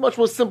 Right? Much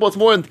more simple. It's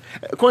more,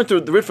 according to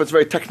the Ritva, it's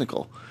very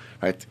technical.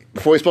 Right?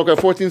 Before he spoke about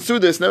 14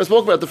 Sudas, now he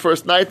spoke about the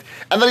first night,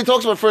 and then he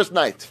talks about first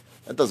night.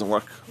 That doesn't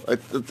work.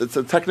 It's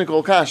a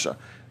technical kasha.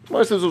 So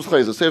if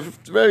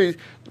it's very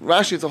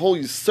Rashi, it's a whole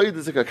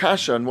Yisayid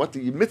kasha on what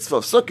the mitzvah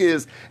of sukkah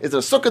is. Is it a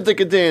sukkah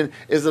dikadin?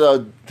 Is it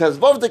a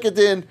tezvav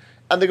dikadin?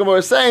 And the Gemara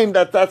is saying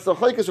that that's the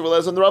chaykas of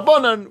Eliezer and the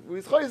Rabbanan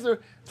with Chayzer.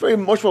 It's very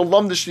much more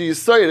lamdish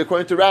Yisayid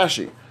according to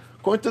Rashi.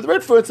 According to the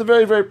Ritva, it's a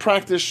very, very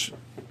practice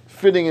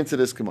fitting into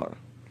this Gemara.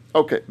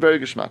 Okay, very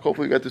geschmack.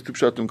 Hopefully you got this two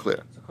pshatim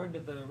clear. So according to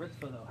the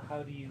Ritva, though,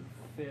 how do you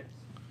fit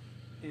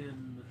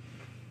in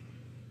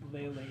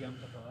Leila Yom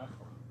Tov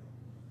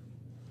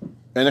Arachel?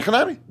 And a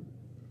Chanami.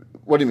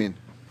 What do you mean?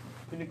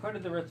 I mean,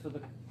 according to the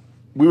Ritva,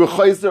 We were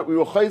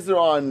chayzer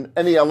on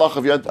any halach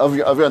of Yom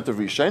Tov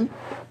Rishon,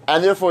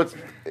 and therefore it's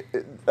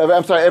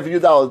every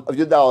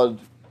Yudalad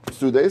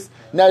Sudes.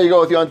 Now you go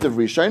with Yom Tov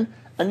Rishon,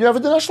 and you have a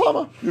din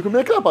Shlama. You can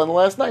make it up on the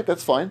last night.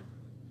 That's fine.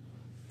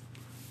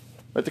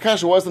 But the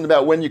kasha wasn't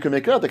about when you can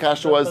make it up. The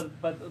kasha was.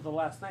 But the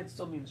last night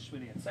still means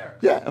Shmini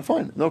Atzeres. Yeah,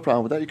 fine, no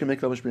problem with that. You can make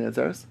it up with Shmini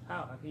Atzeres.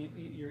 How?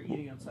 You're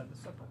eating outside the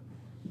sukkah.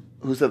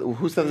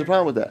 Who said there's a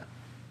problem with that?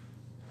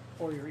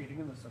 Or you're eating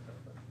in the sukkah.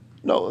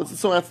 No, let's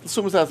assume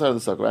it's outside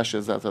of the sukkah. Rashi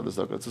is outside the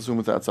sukkah. Let's assume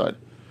it's outside.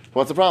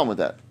 What's the problem with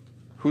that?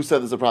 Who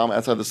said there's a problem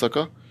outside the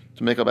sukkah?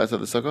 To make up outside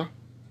the sukkah?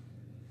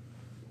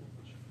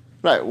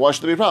 Right, why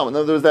should there be a problem?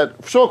 In other words,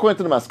 that, sure, according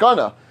to the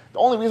Maskana, the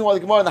only reason why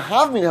the Gemara and the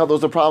Havmin held there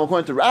was a problem,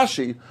 according to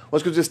Rashi,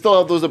 was because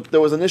there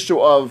was an issue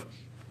of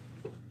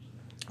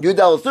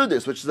Yudal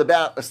Sudis, which is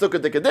about a sukkah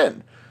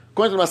dikadin.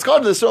 According to the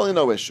Maskana, there's certainly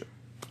no issue.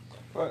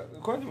 Well,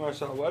 according to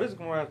Marshall, why does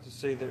Gemara have to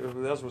say that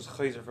Eliezer was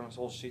chayzer from his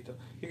whole shita?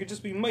 He could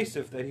just be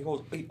meisif that he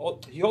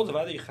holds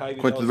about the Chayiv.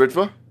 According to the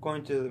Ritva?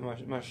 According to the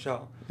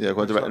Marshall. Yeah,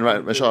 according to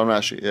Marshall and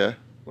Rashi, yeah.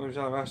 According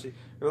to Rashi,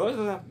 Eliezer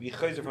doesn't have to be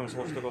chayzer from his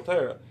whole shita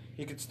Torah.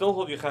 He could still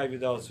hold Yechayiv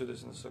Yudal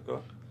Sudas in the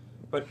sukkah,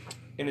 but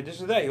in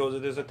addition to that, he holds that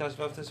there's a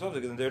Tesvav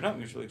because they're not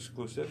mutually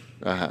exclusive.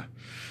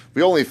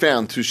 We only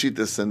found two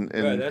shitas in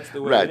right, that's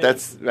the way. Right,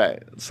 that's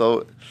right.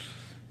 So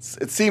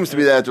it seems to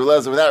be that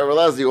without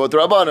Eliezer you go to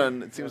Rabbanan,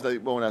 and it seems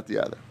like one out the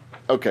other.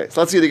 Okay,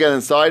 so let's see it again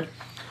inside.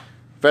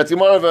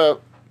 V'atzimor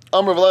of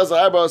Amr Eliezer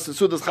Arbos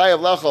Sudas Chayav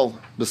Lachal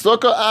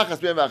B'Sukkah Achas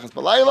B'Yam V'Achas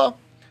B'Layla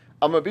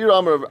Amr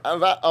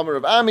Bira Amr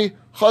of Ami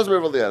Chazber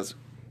of Eliezer.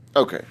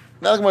 Okay,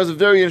 now the Gemara is a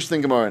very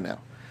interesting Gemara now.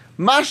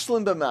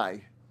 Mashlim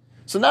b'mai.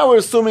 So now we're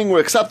assuming we're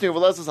accepting of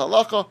Elazar's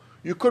halacha.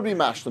 You could be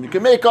mashlim. You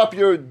can make up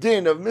your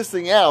din of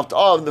missing out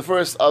of the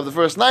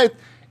first night,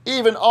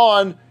 even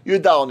on your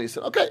dal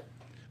nisan. Okay,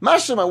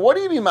 mashlim. What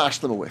do you be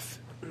mashlim with?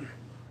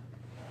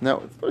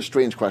 Now, it's a very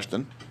strange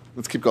question.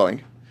 Let's keep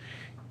going.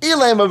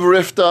 Elaim of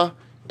rifta.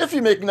 If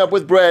you're making up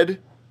with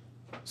bread,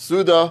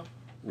 suda,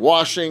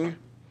 washing,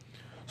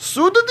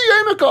 suda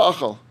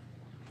diyemakachal.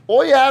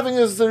 All you're having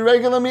is a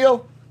regular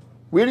meal.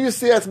 Where do you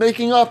see that's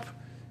making up?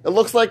 It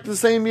looks like the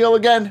same meal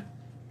again.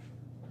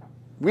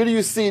 Where do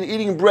you see in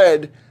eating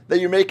bread that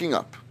you're making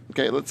up?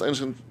 Okay, I'm just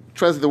going to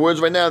translate the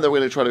words right now, and then we're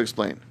going to try to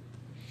explain.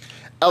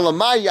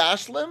 Elamai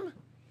yashlim,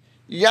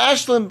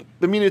 yashlim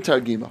b'mina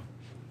targima.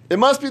 It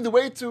must be the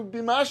way to be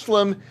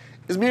mashlim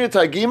is mina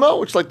targima,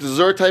 which is like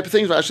dessert type of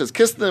things. Rashi says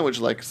kistin, which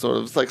is like sort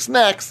of like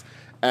snacks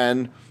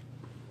and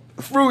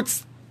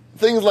fruits,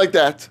 things like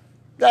that.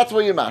 That's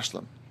where you're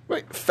mashlim.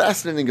 Right,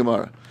 fascinating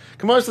Gemara.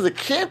 Gemara says it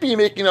can't be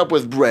making up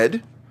with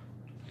bread,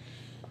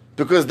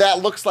 because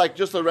that looks like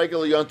just a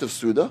regular Yontif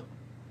Suda.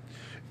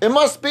 It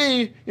must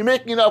be you're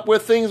making it up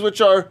with things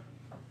which are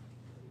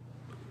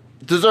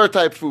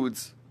dessert-type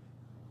foods,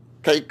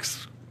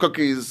 cakes,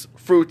 cookies,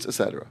 fruits,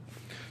 etc.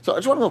 So I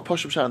just want to know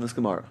Pashup Shah on this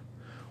Gemara.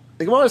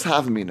 The Gemara is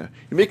Havamina.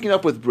 You're making it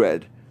up with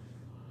bread.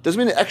 Does it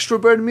mean an extra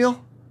bread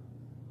meal?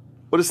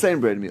 Or the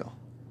same bread meal?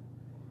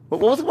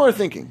 What was the Gemara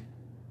thinking?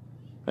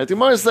 Right, the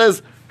Gemara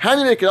says, how do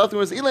you make it up? The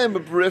Gemara says, Ilaim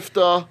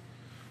b'brifta,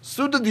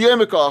 Suda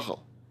diyemekachal.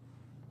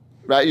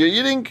 Right, you're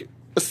eating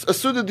a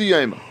suda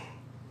diyema.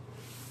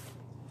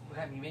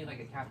 You made like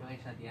a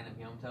calculation at the end of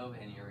Yom Tov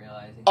and you're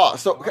realizing? Oh,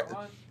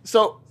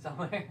 so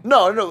Somewhere.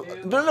 no.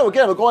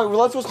 Again, we're going.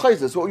 Let's just chayz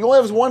this. So you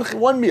only have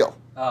one meal.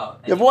 Oh.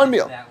 You have one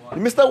meal.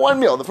 You missed that one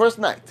meal the first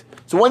night.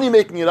 So when are you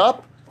making it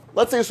up?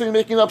 Let's say you're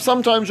making it up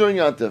sometime during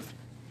Yantiv.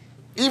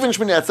 Even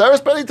Shmini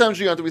Atzeres, but anytime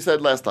during Yantiv, we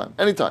said last time.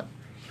 Anytime.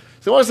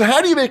 So I want to say,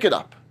 how do you make it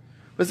up?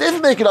 Because if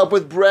you make it up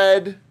with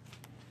bread,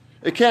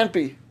 it can't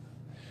be.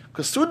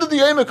 Because Suda the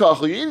Yom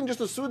Ekachel, you're eating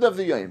just a Suda of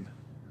the Yom.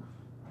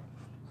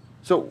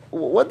 So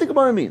what did the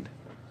Gemara mean?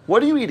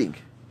 What are you eating?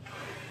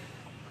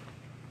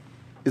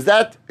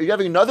 Are you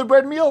having another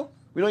bread meal?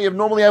 We know you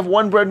normally have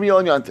one bread meal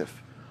on Yantif.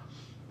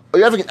 Are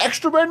you having an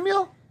extra bread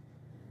meal?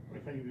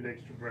 What if you eat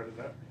extra bread of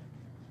that?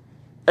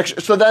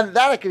 Extra, so then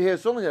that I can hear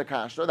certainly a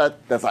kasha.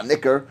 That's not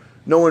nicker.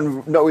 No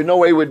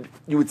way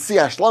you would see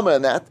hashlama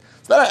in that.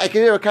 So that I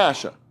can hear a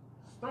kasha.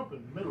 Stop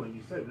in the middle and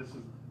you say this is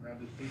now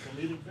there's people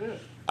eating fish.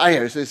 I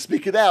hear. So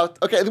speak it out.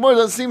 Okay, the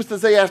Gemara seems to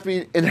say you have to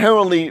be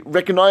inherently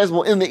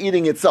recognizable in the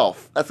eating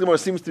itself. That's the Gemara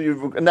seems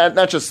to be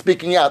not just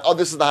speaking out. Oh,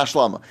 this is the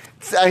hashlama.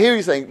 I hear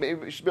you saying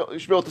maybe you should be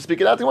able to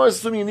speak it out. The Gemara is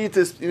assuming you need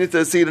to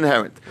see it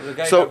inherent. Well,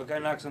 if a guy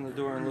knocks on the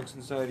door and looks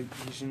inside,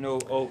 he should know.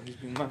 Oh, he's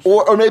being mushed.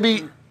 Or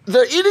maybe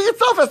the eating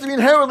itself has to be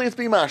inherently it's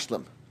being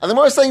mashlim. And the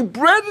Gemara is saying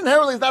bread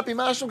inherently is not being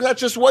mashlim because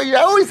that's just what you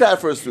always have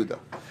for a suda.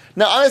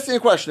 Now I'm asking you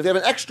a question: if you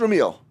have an extra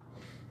meal,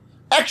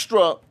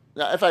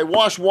 now if I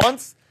wash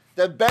once,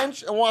 then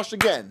bench and wash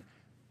again,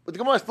 but the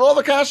Gemara still have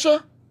a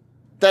kasha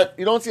that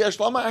you don't see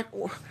hashlama.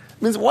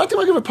 Means why do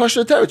I give a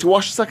pasha teretz to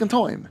wash the second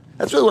time?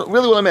 That's really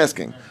what I'm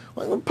asking.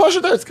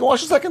 Pasha teretz can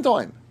wash the second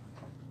time.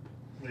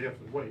 You have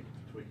to wait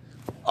between.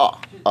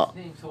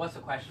 So what's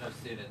the question of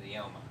Suda the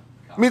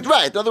Yoma? Means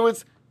right. In other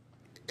words,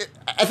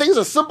 I think it's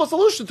a simple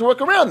solution to work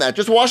around that.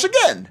 Just wash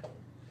again,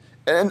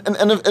 and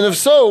if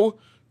so,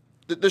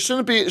 there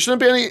shouldn't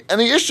be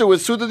any issue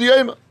with Suda the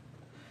Yoma.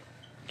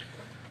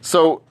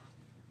 So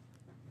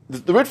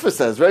the Ritva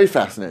says, very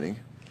fascinating.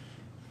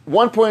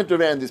 One point to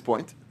Randy's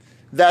point,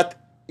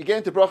 that you get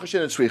into Bracha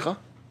Shin and Shricha,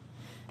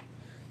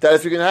 that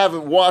if you're going to have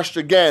it washed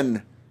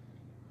again,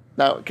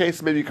 now, okay,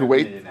 so maybe you can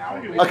wait.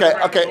 Okay,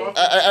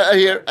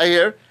 I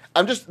hear.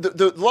 I'm just,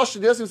 the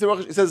Lashon,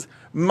 it says,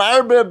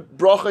 Marbe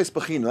Bracha is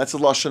Pachina. That's the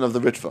Lashon of the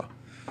Ritva.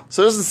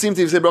 So it doesn't seem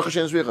to say Bracha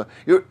Shin and Shricha.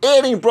 You're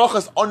adding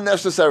brachas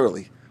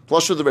unnecessarily.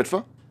 Lashon of the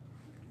Ritva.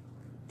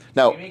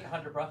 Now, we make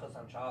 100 brachas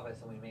on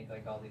Shabbos and we make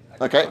like all these.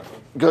 Okay,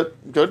 good.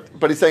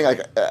 But he's saying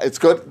like it's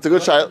good. It's a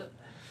good child.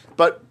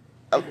 But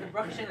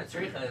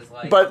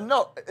but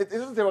no, it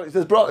isn't. It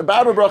says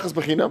Barbara brachas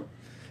b'chinam.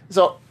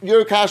 So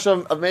your kasha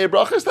of Meir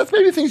brachas, that's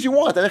maybe things you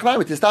want. And if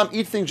you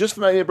eat things just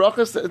for Meir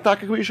brachas,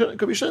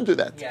 we shouldn't do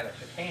that. Yeah,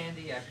 that's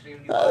handy. Actually,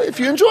 if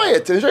you enjoy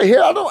it,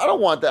 here. I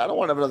don't want that. I don't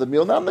want to have another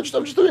meal now. I'm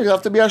just doing it. I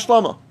have to be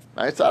hashlama,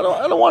 right? So I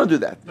don't want to do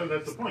that. No,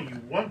 that's the point. You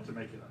want to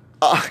make it up.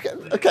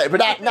 Okay, but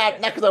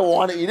not because I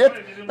want to eat it.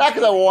 Not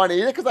because I want to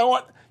eat it. Because I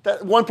want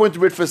that. One point the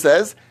Ritva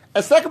says.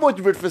 And second point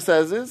the Ritva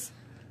says is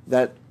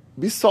that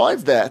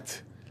besides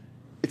that,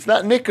 it's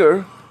not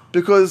nicker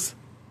because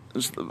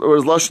or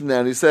his lashon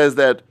there. He says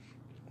that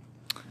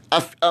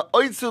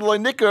oitzu loy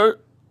nicker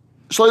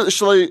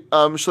shloi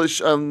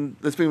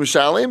let's speak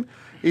mishalim.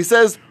 He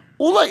says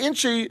ula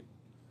inchi.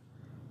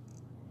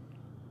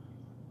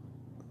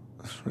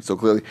 So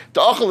clearly,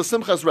 ta'achal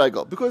simchas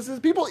regel because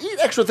people eat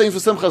extra things for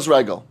simchas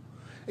regel.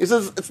 He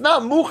says it's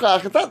not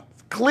muchach, it's not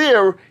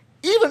clear.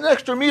 Even an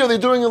extra meal they're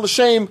doing in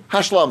l'shem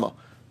hashlama.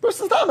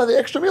 Person's not having the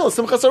extra meal is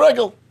simchas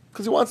regel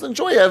because he wants to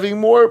enjoy having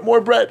more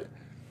bread.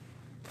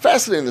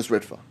 Fascinating this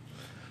ritva.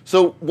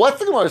 So what's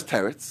the Gemara's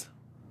teretz?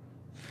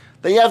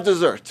 They have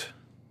dessert.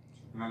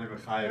 Not even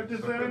chayav.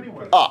 Dessert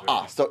anyway.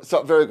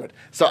 So very good.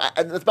 So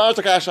that's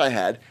the kasha I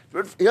had.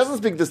 He doesn't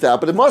speak this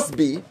out, but it must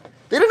be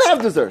they didn't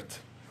have dessert.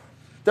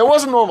 That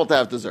wasn't normal to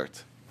have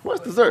dessert.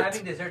 What's dessert?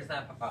 Having dessert is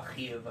not a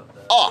chiyuv of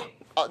the.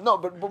 No,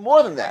 but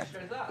more than that,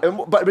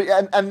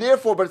 and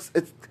therefore, but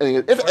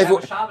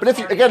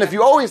if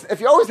you always had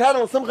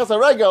a simchas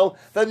haregel,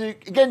 then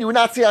you would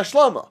not see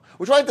hashlama.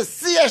 We're trying to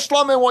see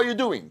hashlama in what you're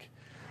doing.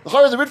 The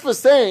Ritva is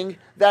saying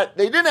that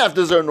they didn't have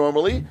dessert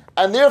normally,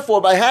 and therefore,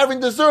 by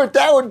having dessert,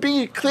 that would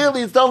be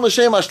clearly it's done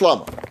l'shem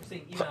hashlama.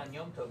 Even on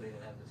Yom Tov they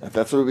didn't have dessert.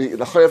 That's what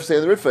the Chayav say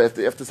in the Ritva.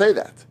 You have to say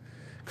that,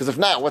 because if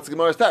not, what's the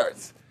Gemara's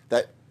teretz?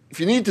 That if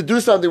you need to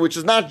do something which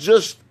is not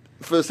just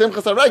for the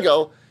simchas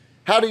haregel,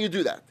 how do you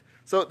do that?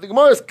 So the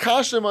Gemara's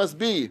kasha must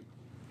be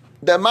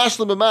that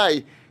mashlim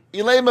b'mai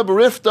ilema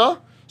berifta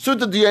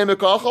suta diyem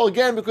ekachol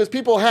again because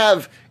people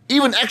have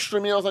even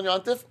extra meals on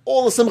Yontif,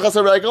 all the simchas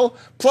haregel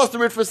plus the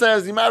Ritva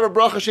says yimar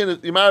brachas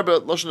yimar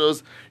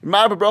b'loshanos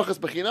yimar b'brachas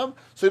b'chinam.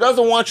 So he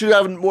doesn't want you to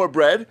have more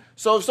bread.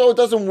 So if so, it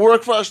doesn't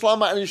work for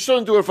hashlama, and you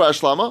shouldn't do it for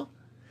hashlama.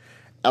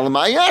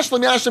 Elamai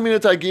yashlam yashlam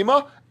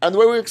minatagima, and the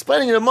way we're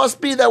explaining it, it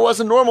must be that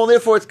wasn't normal.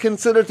 Therefore, it's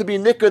considered to be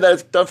nicker that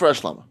it's done for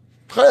hashlama.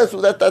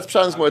 That's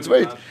Pshan's more. It's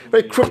very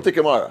cryptic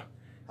Gemara.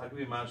 How can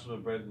we match a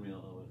bread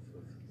meal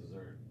with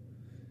dessert?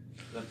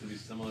 Does it have to be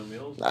similar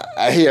meals?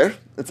 I hear.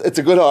 It's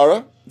a good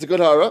hara. It's a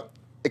good hara.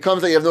 It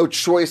comes that you have no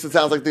choice, it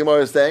sounds like the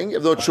Gemara is saying. You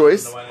have no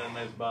choice. Why not a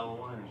nice bottle of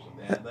wine or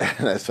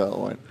something? Nice bottle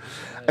of wine.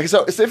 Okay,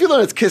 so if you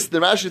learn it's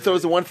kistin, Rashi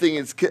throws the one thing.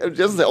 It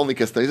doesn't say only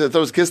kistin. He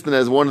throws kistin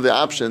as one of the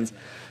options.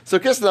 So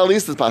kistin at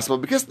least is possible,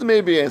 but kistin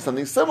maybe is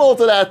something similar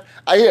to that.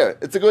 I hear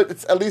it's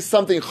it's at least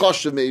something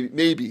choshev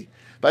maybe,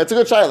 but it's a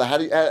good shaila. How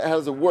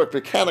does it work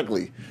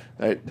mechanically?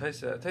 Right.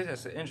 Taisa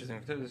is interesting.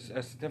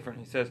 It's different.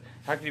 He says,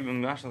 "How can you be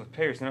mashal with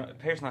Paris?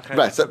 Paris not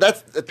Right. So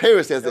that's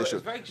Paris has the it's issue.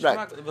 very Right.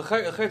 geschmack. The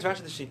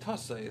Rashi the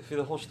Shitasa, if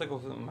the whole shtick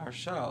of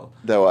Marshal,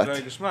 The what?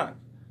 very geschmack,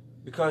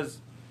 because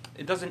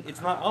it doesn't.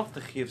 It's not of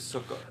the chiv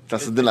sukkah.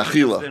 That's the din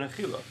achila. Din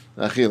achila.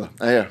 Achila.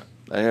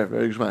 I hear.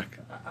 Very geschmack.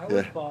 I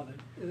was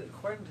bothered.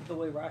 According to the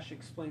way Rashi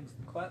explains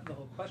the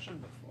whole question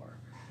before,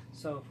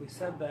 so if we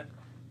said that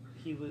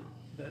he was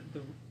that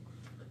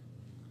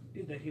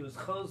he was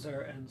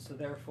choser, and so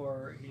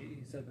therefore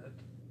he said that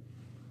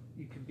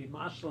you can be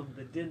mashlam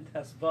the din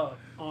tesva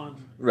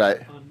on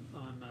Right. on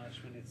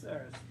Shmini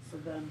Atzeres. So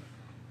then,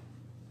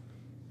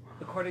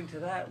 according to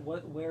that,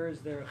 where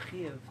is there a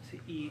chiyuv to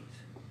eat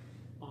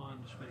on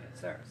Shmini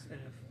Atzeres? And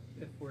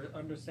if we're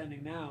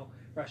understanding now,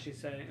 Rashi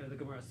saying, or the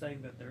Gemara is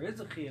saying that there is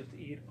a chiyuv to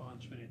eat on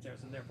Shmini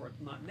Atzeres, and therefore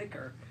it's not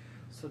nicker.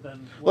 So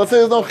then, Let's say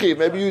there's no chiv.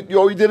 Maybe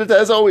you did it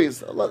as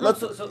always.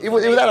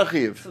 Without a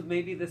chiv. So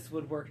maybe this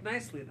would work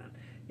nicely then.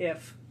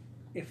 If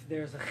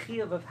there's a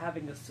chiyuv of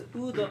having a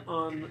seuda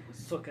on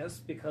sukkahs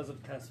because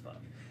of tesva,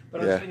 but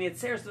on Shmini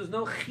Atzeres there's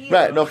no chiyuv.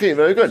 Right, no chiyuv.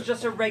 Very good. It's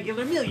just a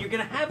regular meal. You're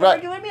going to have a Right.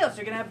 regular meal, so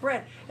you're going to have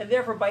bread, and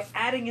therefore by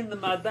adding in the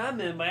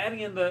madamim, by adding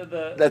in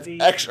the That's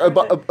extra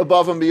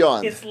above and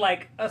beyond. it's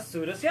like a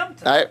sudas yom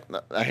tov.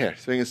 I hear.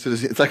 It's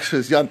like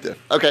Sudas Yantif.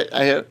 Okay,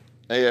 I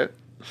hear.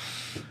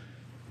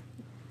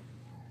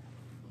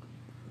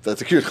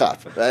 That's a cute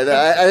chat. I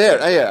hear.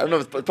 I don't know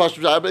if it's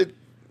possible, but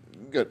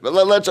good. But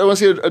I want to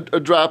see a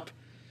drop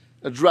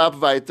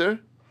weiter.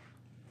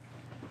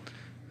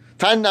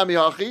 Tan nami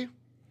hachi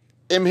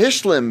im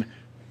hishlim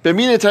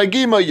b'mina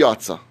targima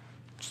yatsa.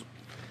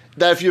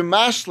 That if you're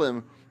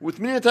mashlim with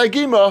mina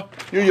targima,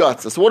 you're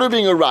yatsa. So what are we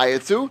being a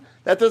riot to?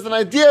 That there's an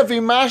idea of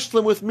being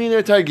mashlim with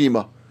mina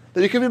targima.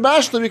 That you can be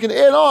mashlim, you can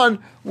add on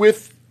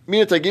with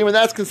mina targima, and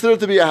that's considered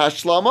to be a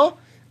hashlama,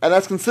 and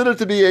that's considered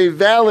to be a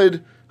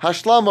valid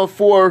hashlama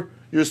for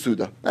your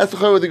suda. That's the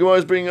way the Gemara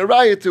is bringing a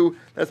riot to.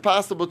 That's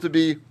possible to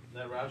be.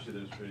 That Rashi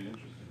there is pretty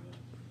interesting.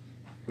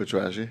 Which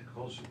Rashi?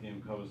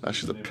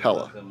 Rashi's a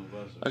Pella.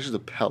 Rashi's a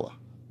Pella.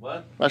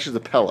 What? Rashi's a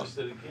Pella. You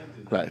said he can't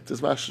do that. Right.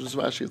 This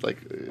Rashi is like.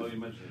 Oh, you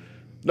mentioned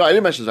it. No, I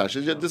didn't mention this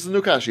Rashi. This is a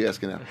new Kashi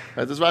asking now.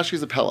 Right. This Rashi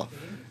is a Pella.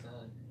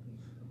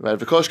 Right.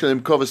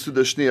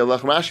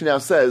 Rashi now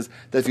says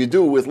that if you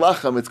do it with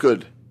lacham, it's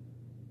good.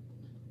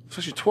 That's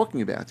what you're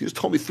talking about. You just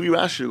told me 3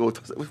 Rashi ago.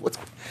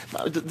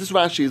 This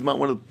Rashi is not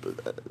one of.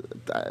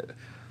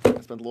 I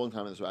spent a long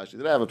time in this Rashi.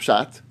 Did I have a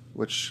pshat,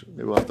 which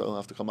maybe I'll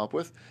have to come up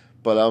with?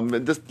 But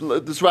this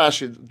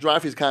Rashi,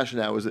 Rafi's kasha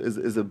now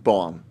is a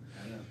bomb.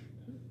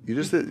 You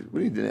just said, what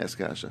do you didn't ask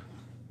kasha?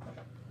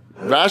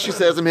 Rashi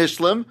says in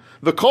Hishlim,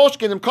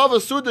 "V'kolshkin imkava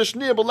suda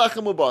shniya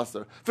b'lechem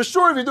u'basar." For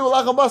sure, if you do a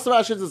lechem basar,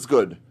 Rashi says it's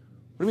good. What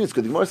do you mean it's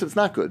good? The Gemara says it's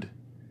not good.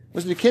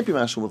 Listen, you can't be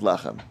mashlim with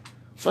lechem.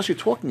 What's Rashi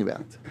talking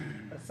about?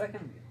 A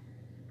second meal.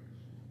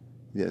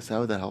 Yes, how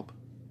would that help?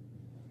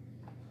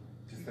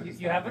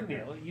 You have a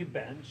meal, you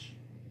bench,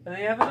 and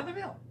then you have another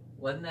meal.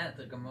 Wasn't that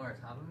the Gemara's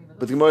Havamina?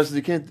 But the Gemara says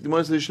you can't. The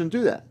Gemara says you shouldn't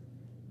do that.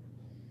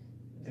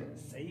 Did it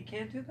say you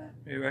can't do that?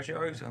 Maybe Rashi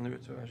argues on the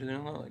so Rashi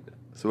didn't learn like that.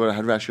 So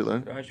how did Rashi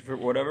learn? Rashi, for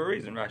whatever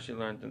reason, Rashi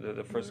learned that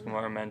the first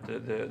Gemara meant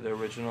the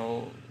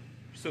original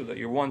Suda,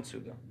 your one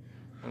Suda.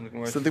 And the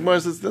Gemara So the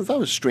Gemara says that's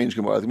not a strange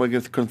Gemara. The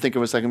Gemara couldn't think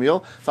of a second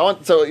meal. So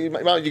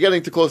you're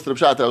getting too close to the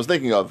pshat that I was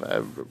thinking of.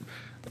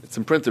 It's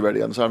imprinted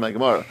already. I'm sorry, my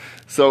Gemara.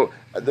 So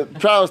the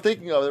pshat I was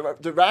thinking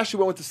of, the Rashi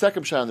went with the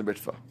second pshat in the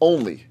Ritva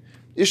only.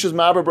 Ishus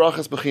Maber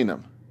Brachas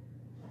Bechinam.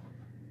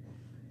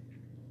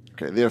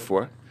 Okay,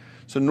 therefore,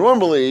 so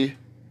normally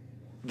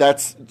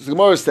that's the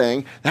Gemara is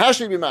saying how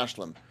should you be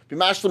mashlim? Be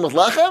mashlim with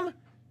lechem,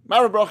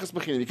 Maber Brachas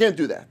Bechinam. You can't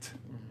do that.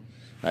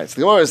 Right. So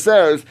the Gemara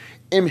says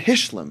im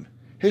hishlim.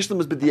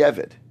 Hishlim is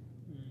b'diavad.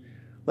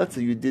 Let's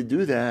say you did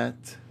do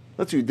that.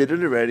 Let's say you did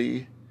it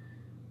already.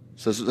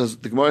 So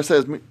the Gemara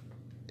says im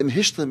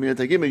hishlim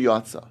minatagim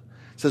yatsa.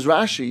 Says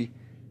Rashi,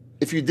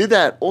 if you did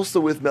that also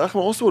with melachem,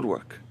 also would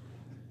work.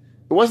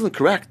 It wasn't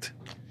correct.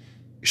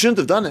 You shouldn't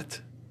have done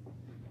it.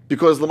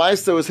 Because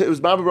Lamaisa it was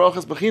Baba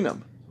Barachas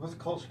Bechinam. What's the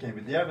culture game?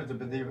 B'diavad to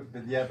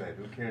b'diavad.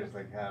 Who cares?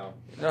 Like how?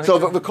 So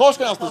the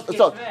Koshkin also the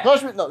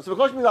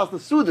Koshkin also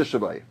the Suda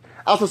Shabbai.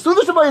 Also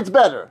Suda Shabbai it's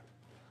better.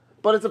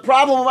 But it's a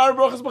problem with Baba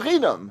Barachas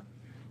Bechinam.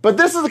 But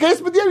this is the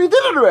case with you did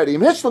it already.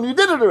 Mishlam, you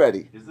did it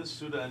already. Is this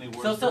Suda any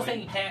worse? So still than-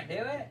 saying you can't do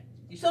it?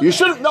 You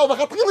shouldn't no, the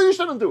Chatchila you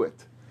shouldn't do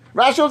it.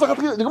 Rashi was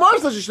the Gemara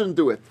says you shouldn't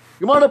do it.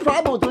 Gemara had a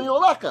problem with doing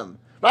your lechem.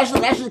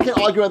 Rashi can't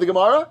argue with the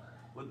Gemara.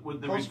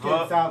 Would the Culture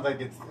Ritva- sounds like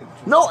it's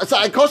No, it's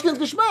like Koshkin's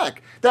Geshmak.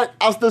 That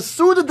as the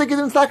Suda they get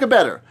in Saka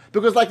better.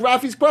 Because like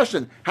Rafi's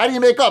question, how do you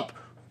make up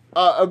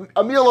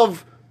a meal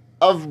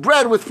of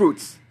bread with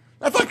fruits?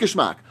 That's not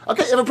Geshmak.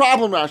 Okay, you have a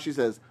problem, Rashi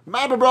says.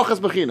 Ma b'brachas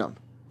b'chinam.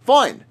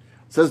 Fine.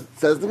 Says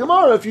the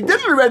Gemara, if you did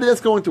it already,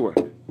 that's going to work.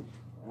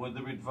 Would the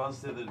Ritva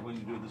say that when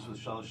you do this with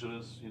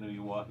Shalashudas,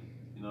 you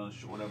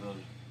whatever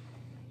those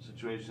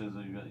situations,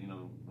 and you got,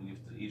 when you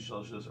have to eat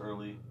shalshas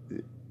early.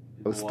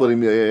 Of splitting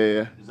meal,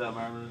 yeah. Is that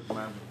marmor?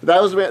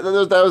 That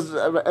was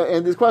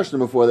Andy's question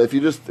before. That if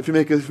you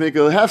make a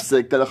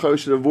hefsek, that a chosh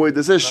should avoid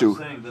this issue. I'm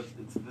saying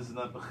that this is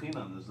not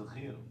b'chinan. This is a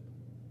chiyuv.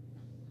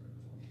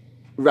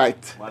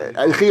 Right.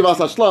 Chiyuv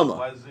asar shlama.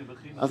 Why is it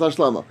b'chinan? Asar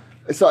shlama.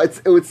 So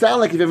it would sound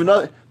like if you have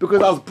another,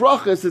 because as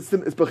brachas it's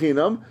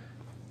b'chinam.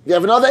 You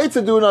have another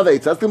eitzah, do another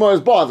eitzah. That's the Gemara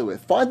is bothered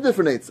with. Find a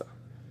different eitzah.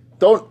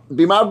 Don't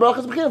be mad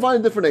brachas b'chinam. Find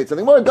a different eitzah. The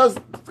Gemara does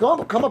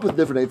come up with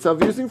different eitzah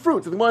of using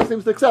fruits. The Gemara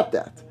seems to accept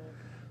that.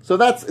 So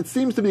it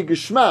seems to be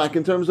geschmack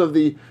in terms of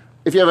if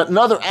you have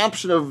another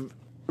option of,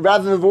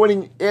 rather than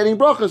avoiding adding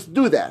brachas,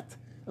 do that.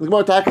 And the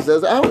Gemara Taka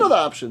says, I have another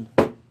option.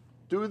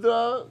 Do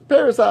the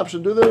Paris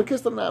option, do the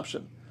Kistan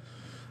option.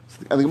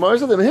 And the Gemara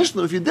says, in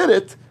Hishlam, if you did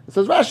it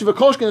says Rashi,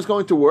 V'koshkin is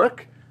going to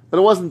work, but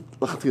it wasn't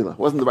l'chatchila, it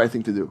wasn't the right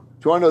thing to do.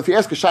 If you want to know, if you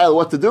ask a shayla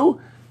what to do,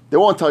 they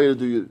won't tell you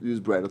to use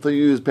bread. They'll tell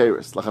you to use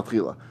Paris,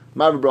 l'chatchila.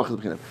 Ma'av brachas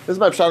b'chinam. This is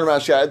my pshat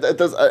Rashi.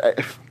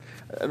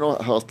 I don't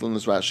know how else to learn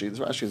this Rashi. This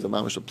Rashi is a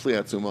mamash of Pli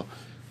Atzuma.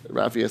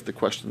 Rafi asked the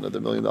question, the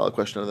 $1 million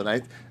question of the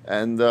night,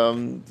 and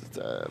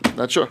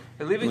not sure.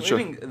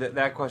 Leaving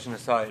that question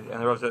aside,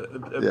 and the Rav said,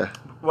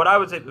 what I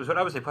would say,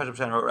 Pashup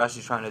Shan, what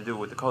Rashi's trying to do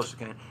with the Kol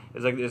Shekin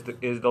is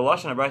the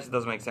lashon of Rashi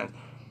doesn't make sense.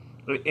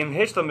 In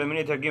Hishlam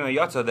b'minei targim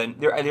yatsa, then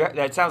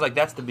that sounds like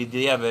that's the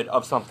b'diavad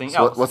of something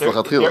else. What's the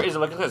lechatchila? There is a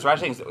lechatchila. Rashi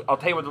saying, I'll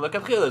tell you what the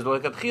lechatchila is. The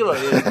lechatchila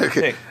is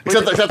okay.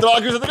 Except it all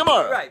agrees with the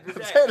Gemara. Right.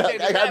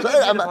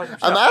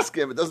 I'm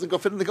asking him. It doesn't go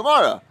fit in the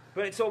Gemara.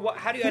 But so,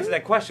 how do you answer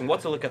that question?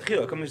 What's a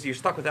lechatchila? Because you're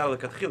stuck without a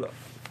lechatchila.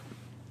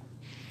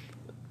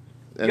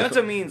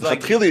 Yatsa means like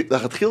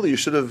lechatchila. You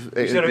should have on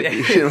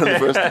the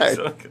first night.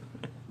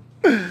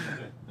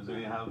 Is there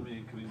any how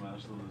many can be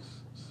mashal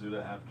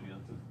suda after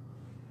Yantiv?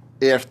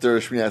 After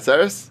Shmini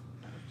Atzeres?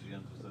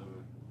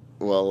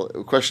 Well,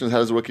 the question is, how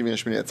does it work even in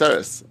Shmini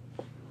Atzeres?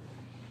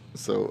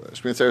 So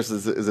Shmini Atzeres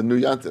is a new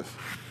Yantiv,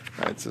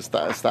 right? So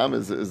Stam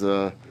is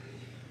a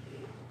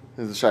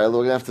shayla.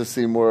 We're gonna have to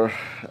see more.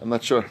 I'm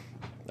not sure.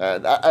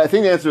 I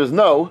think the answer is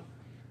no.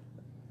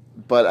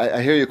 But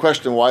I hear your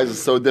question. Why is it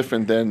so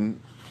different than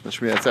the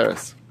Shmini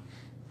Atzeres?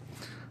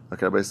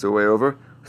 Okay, everybody still way over.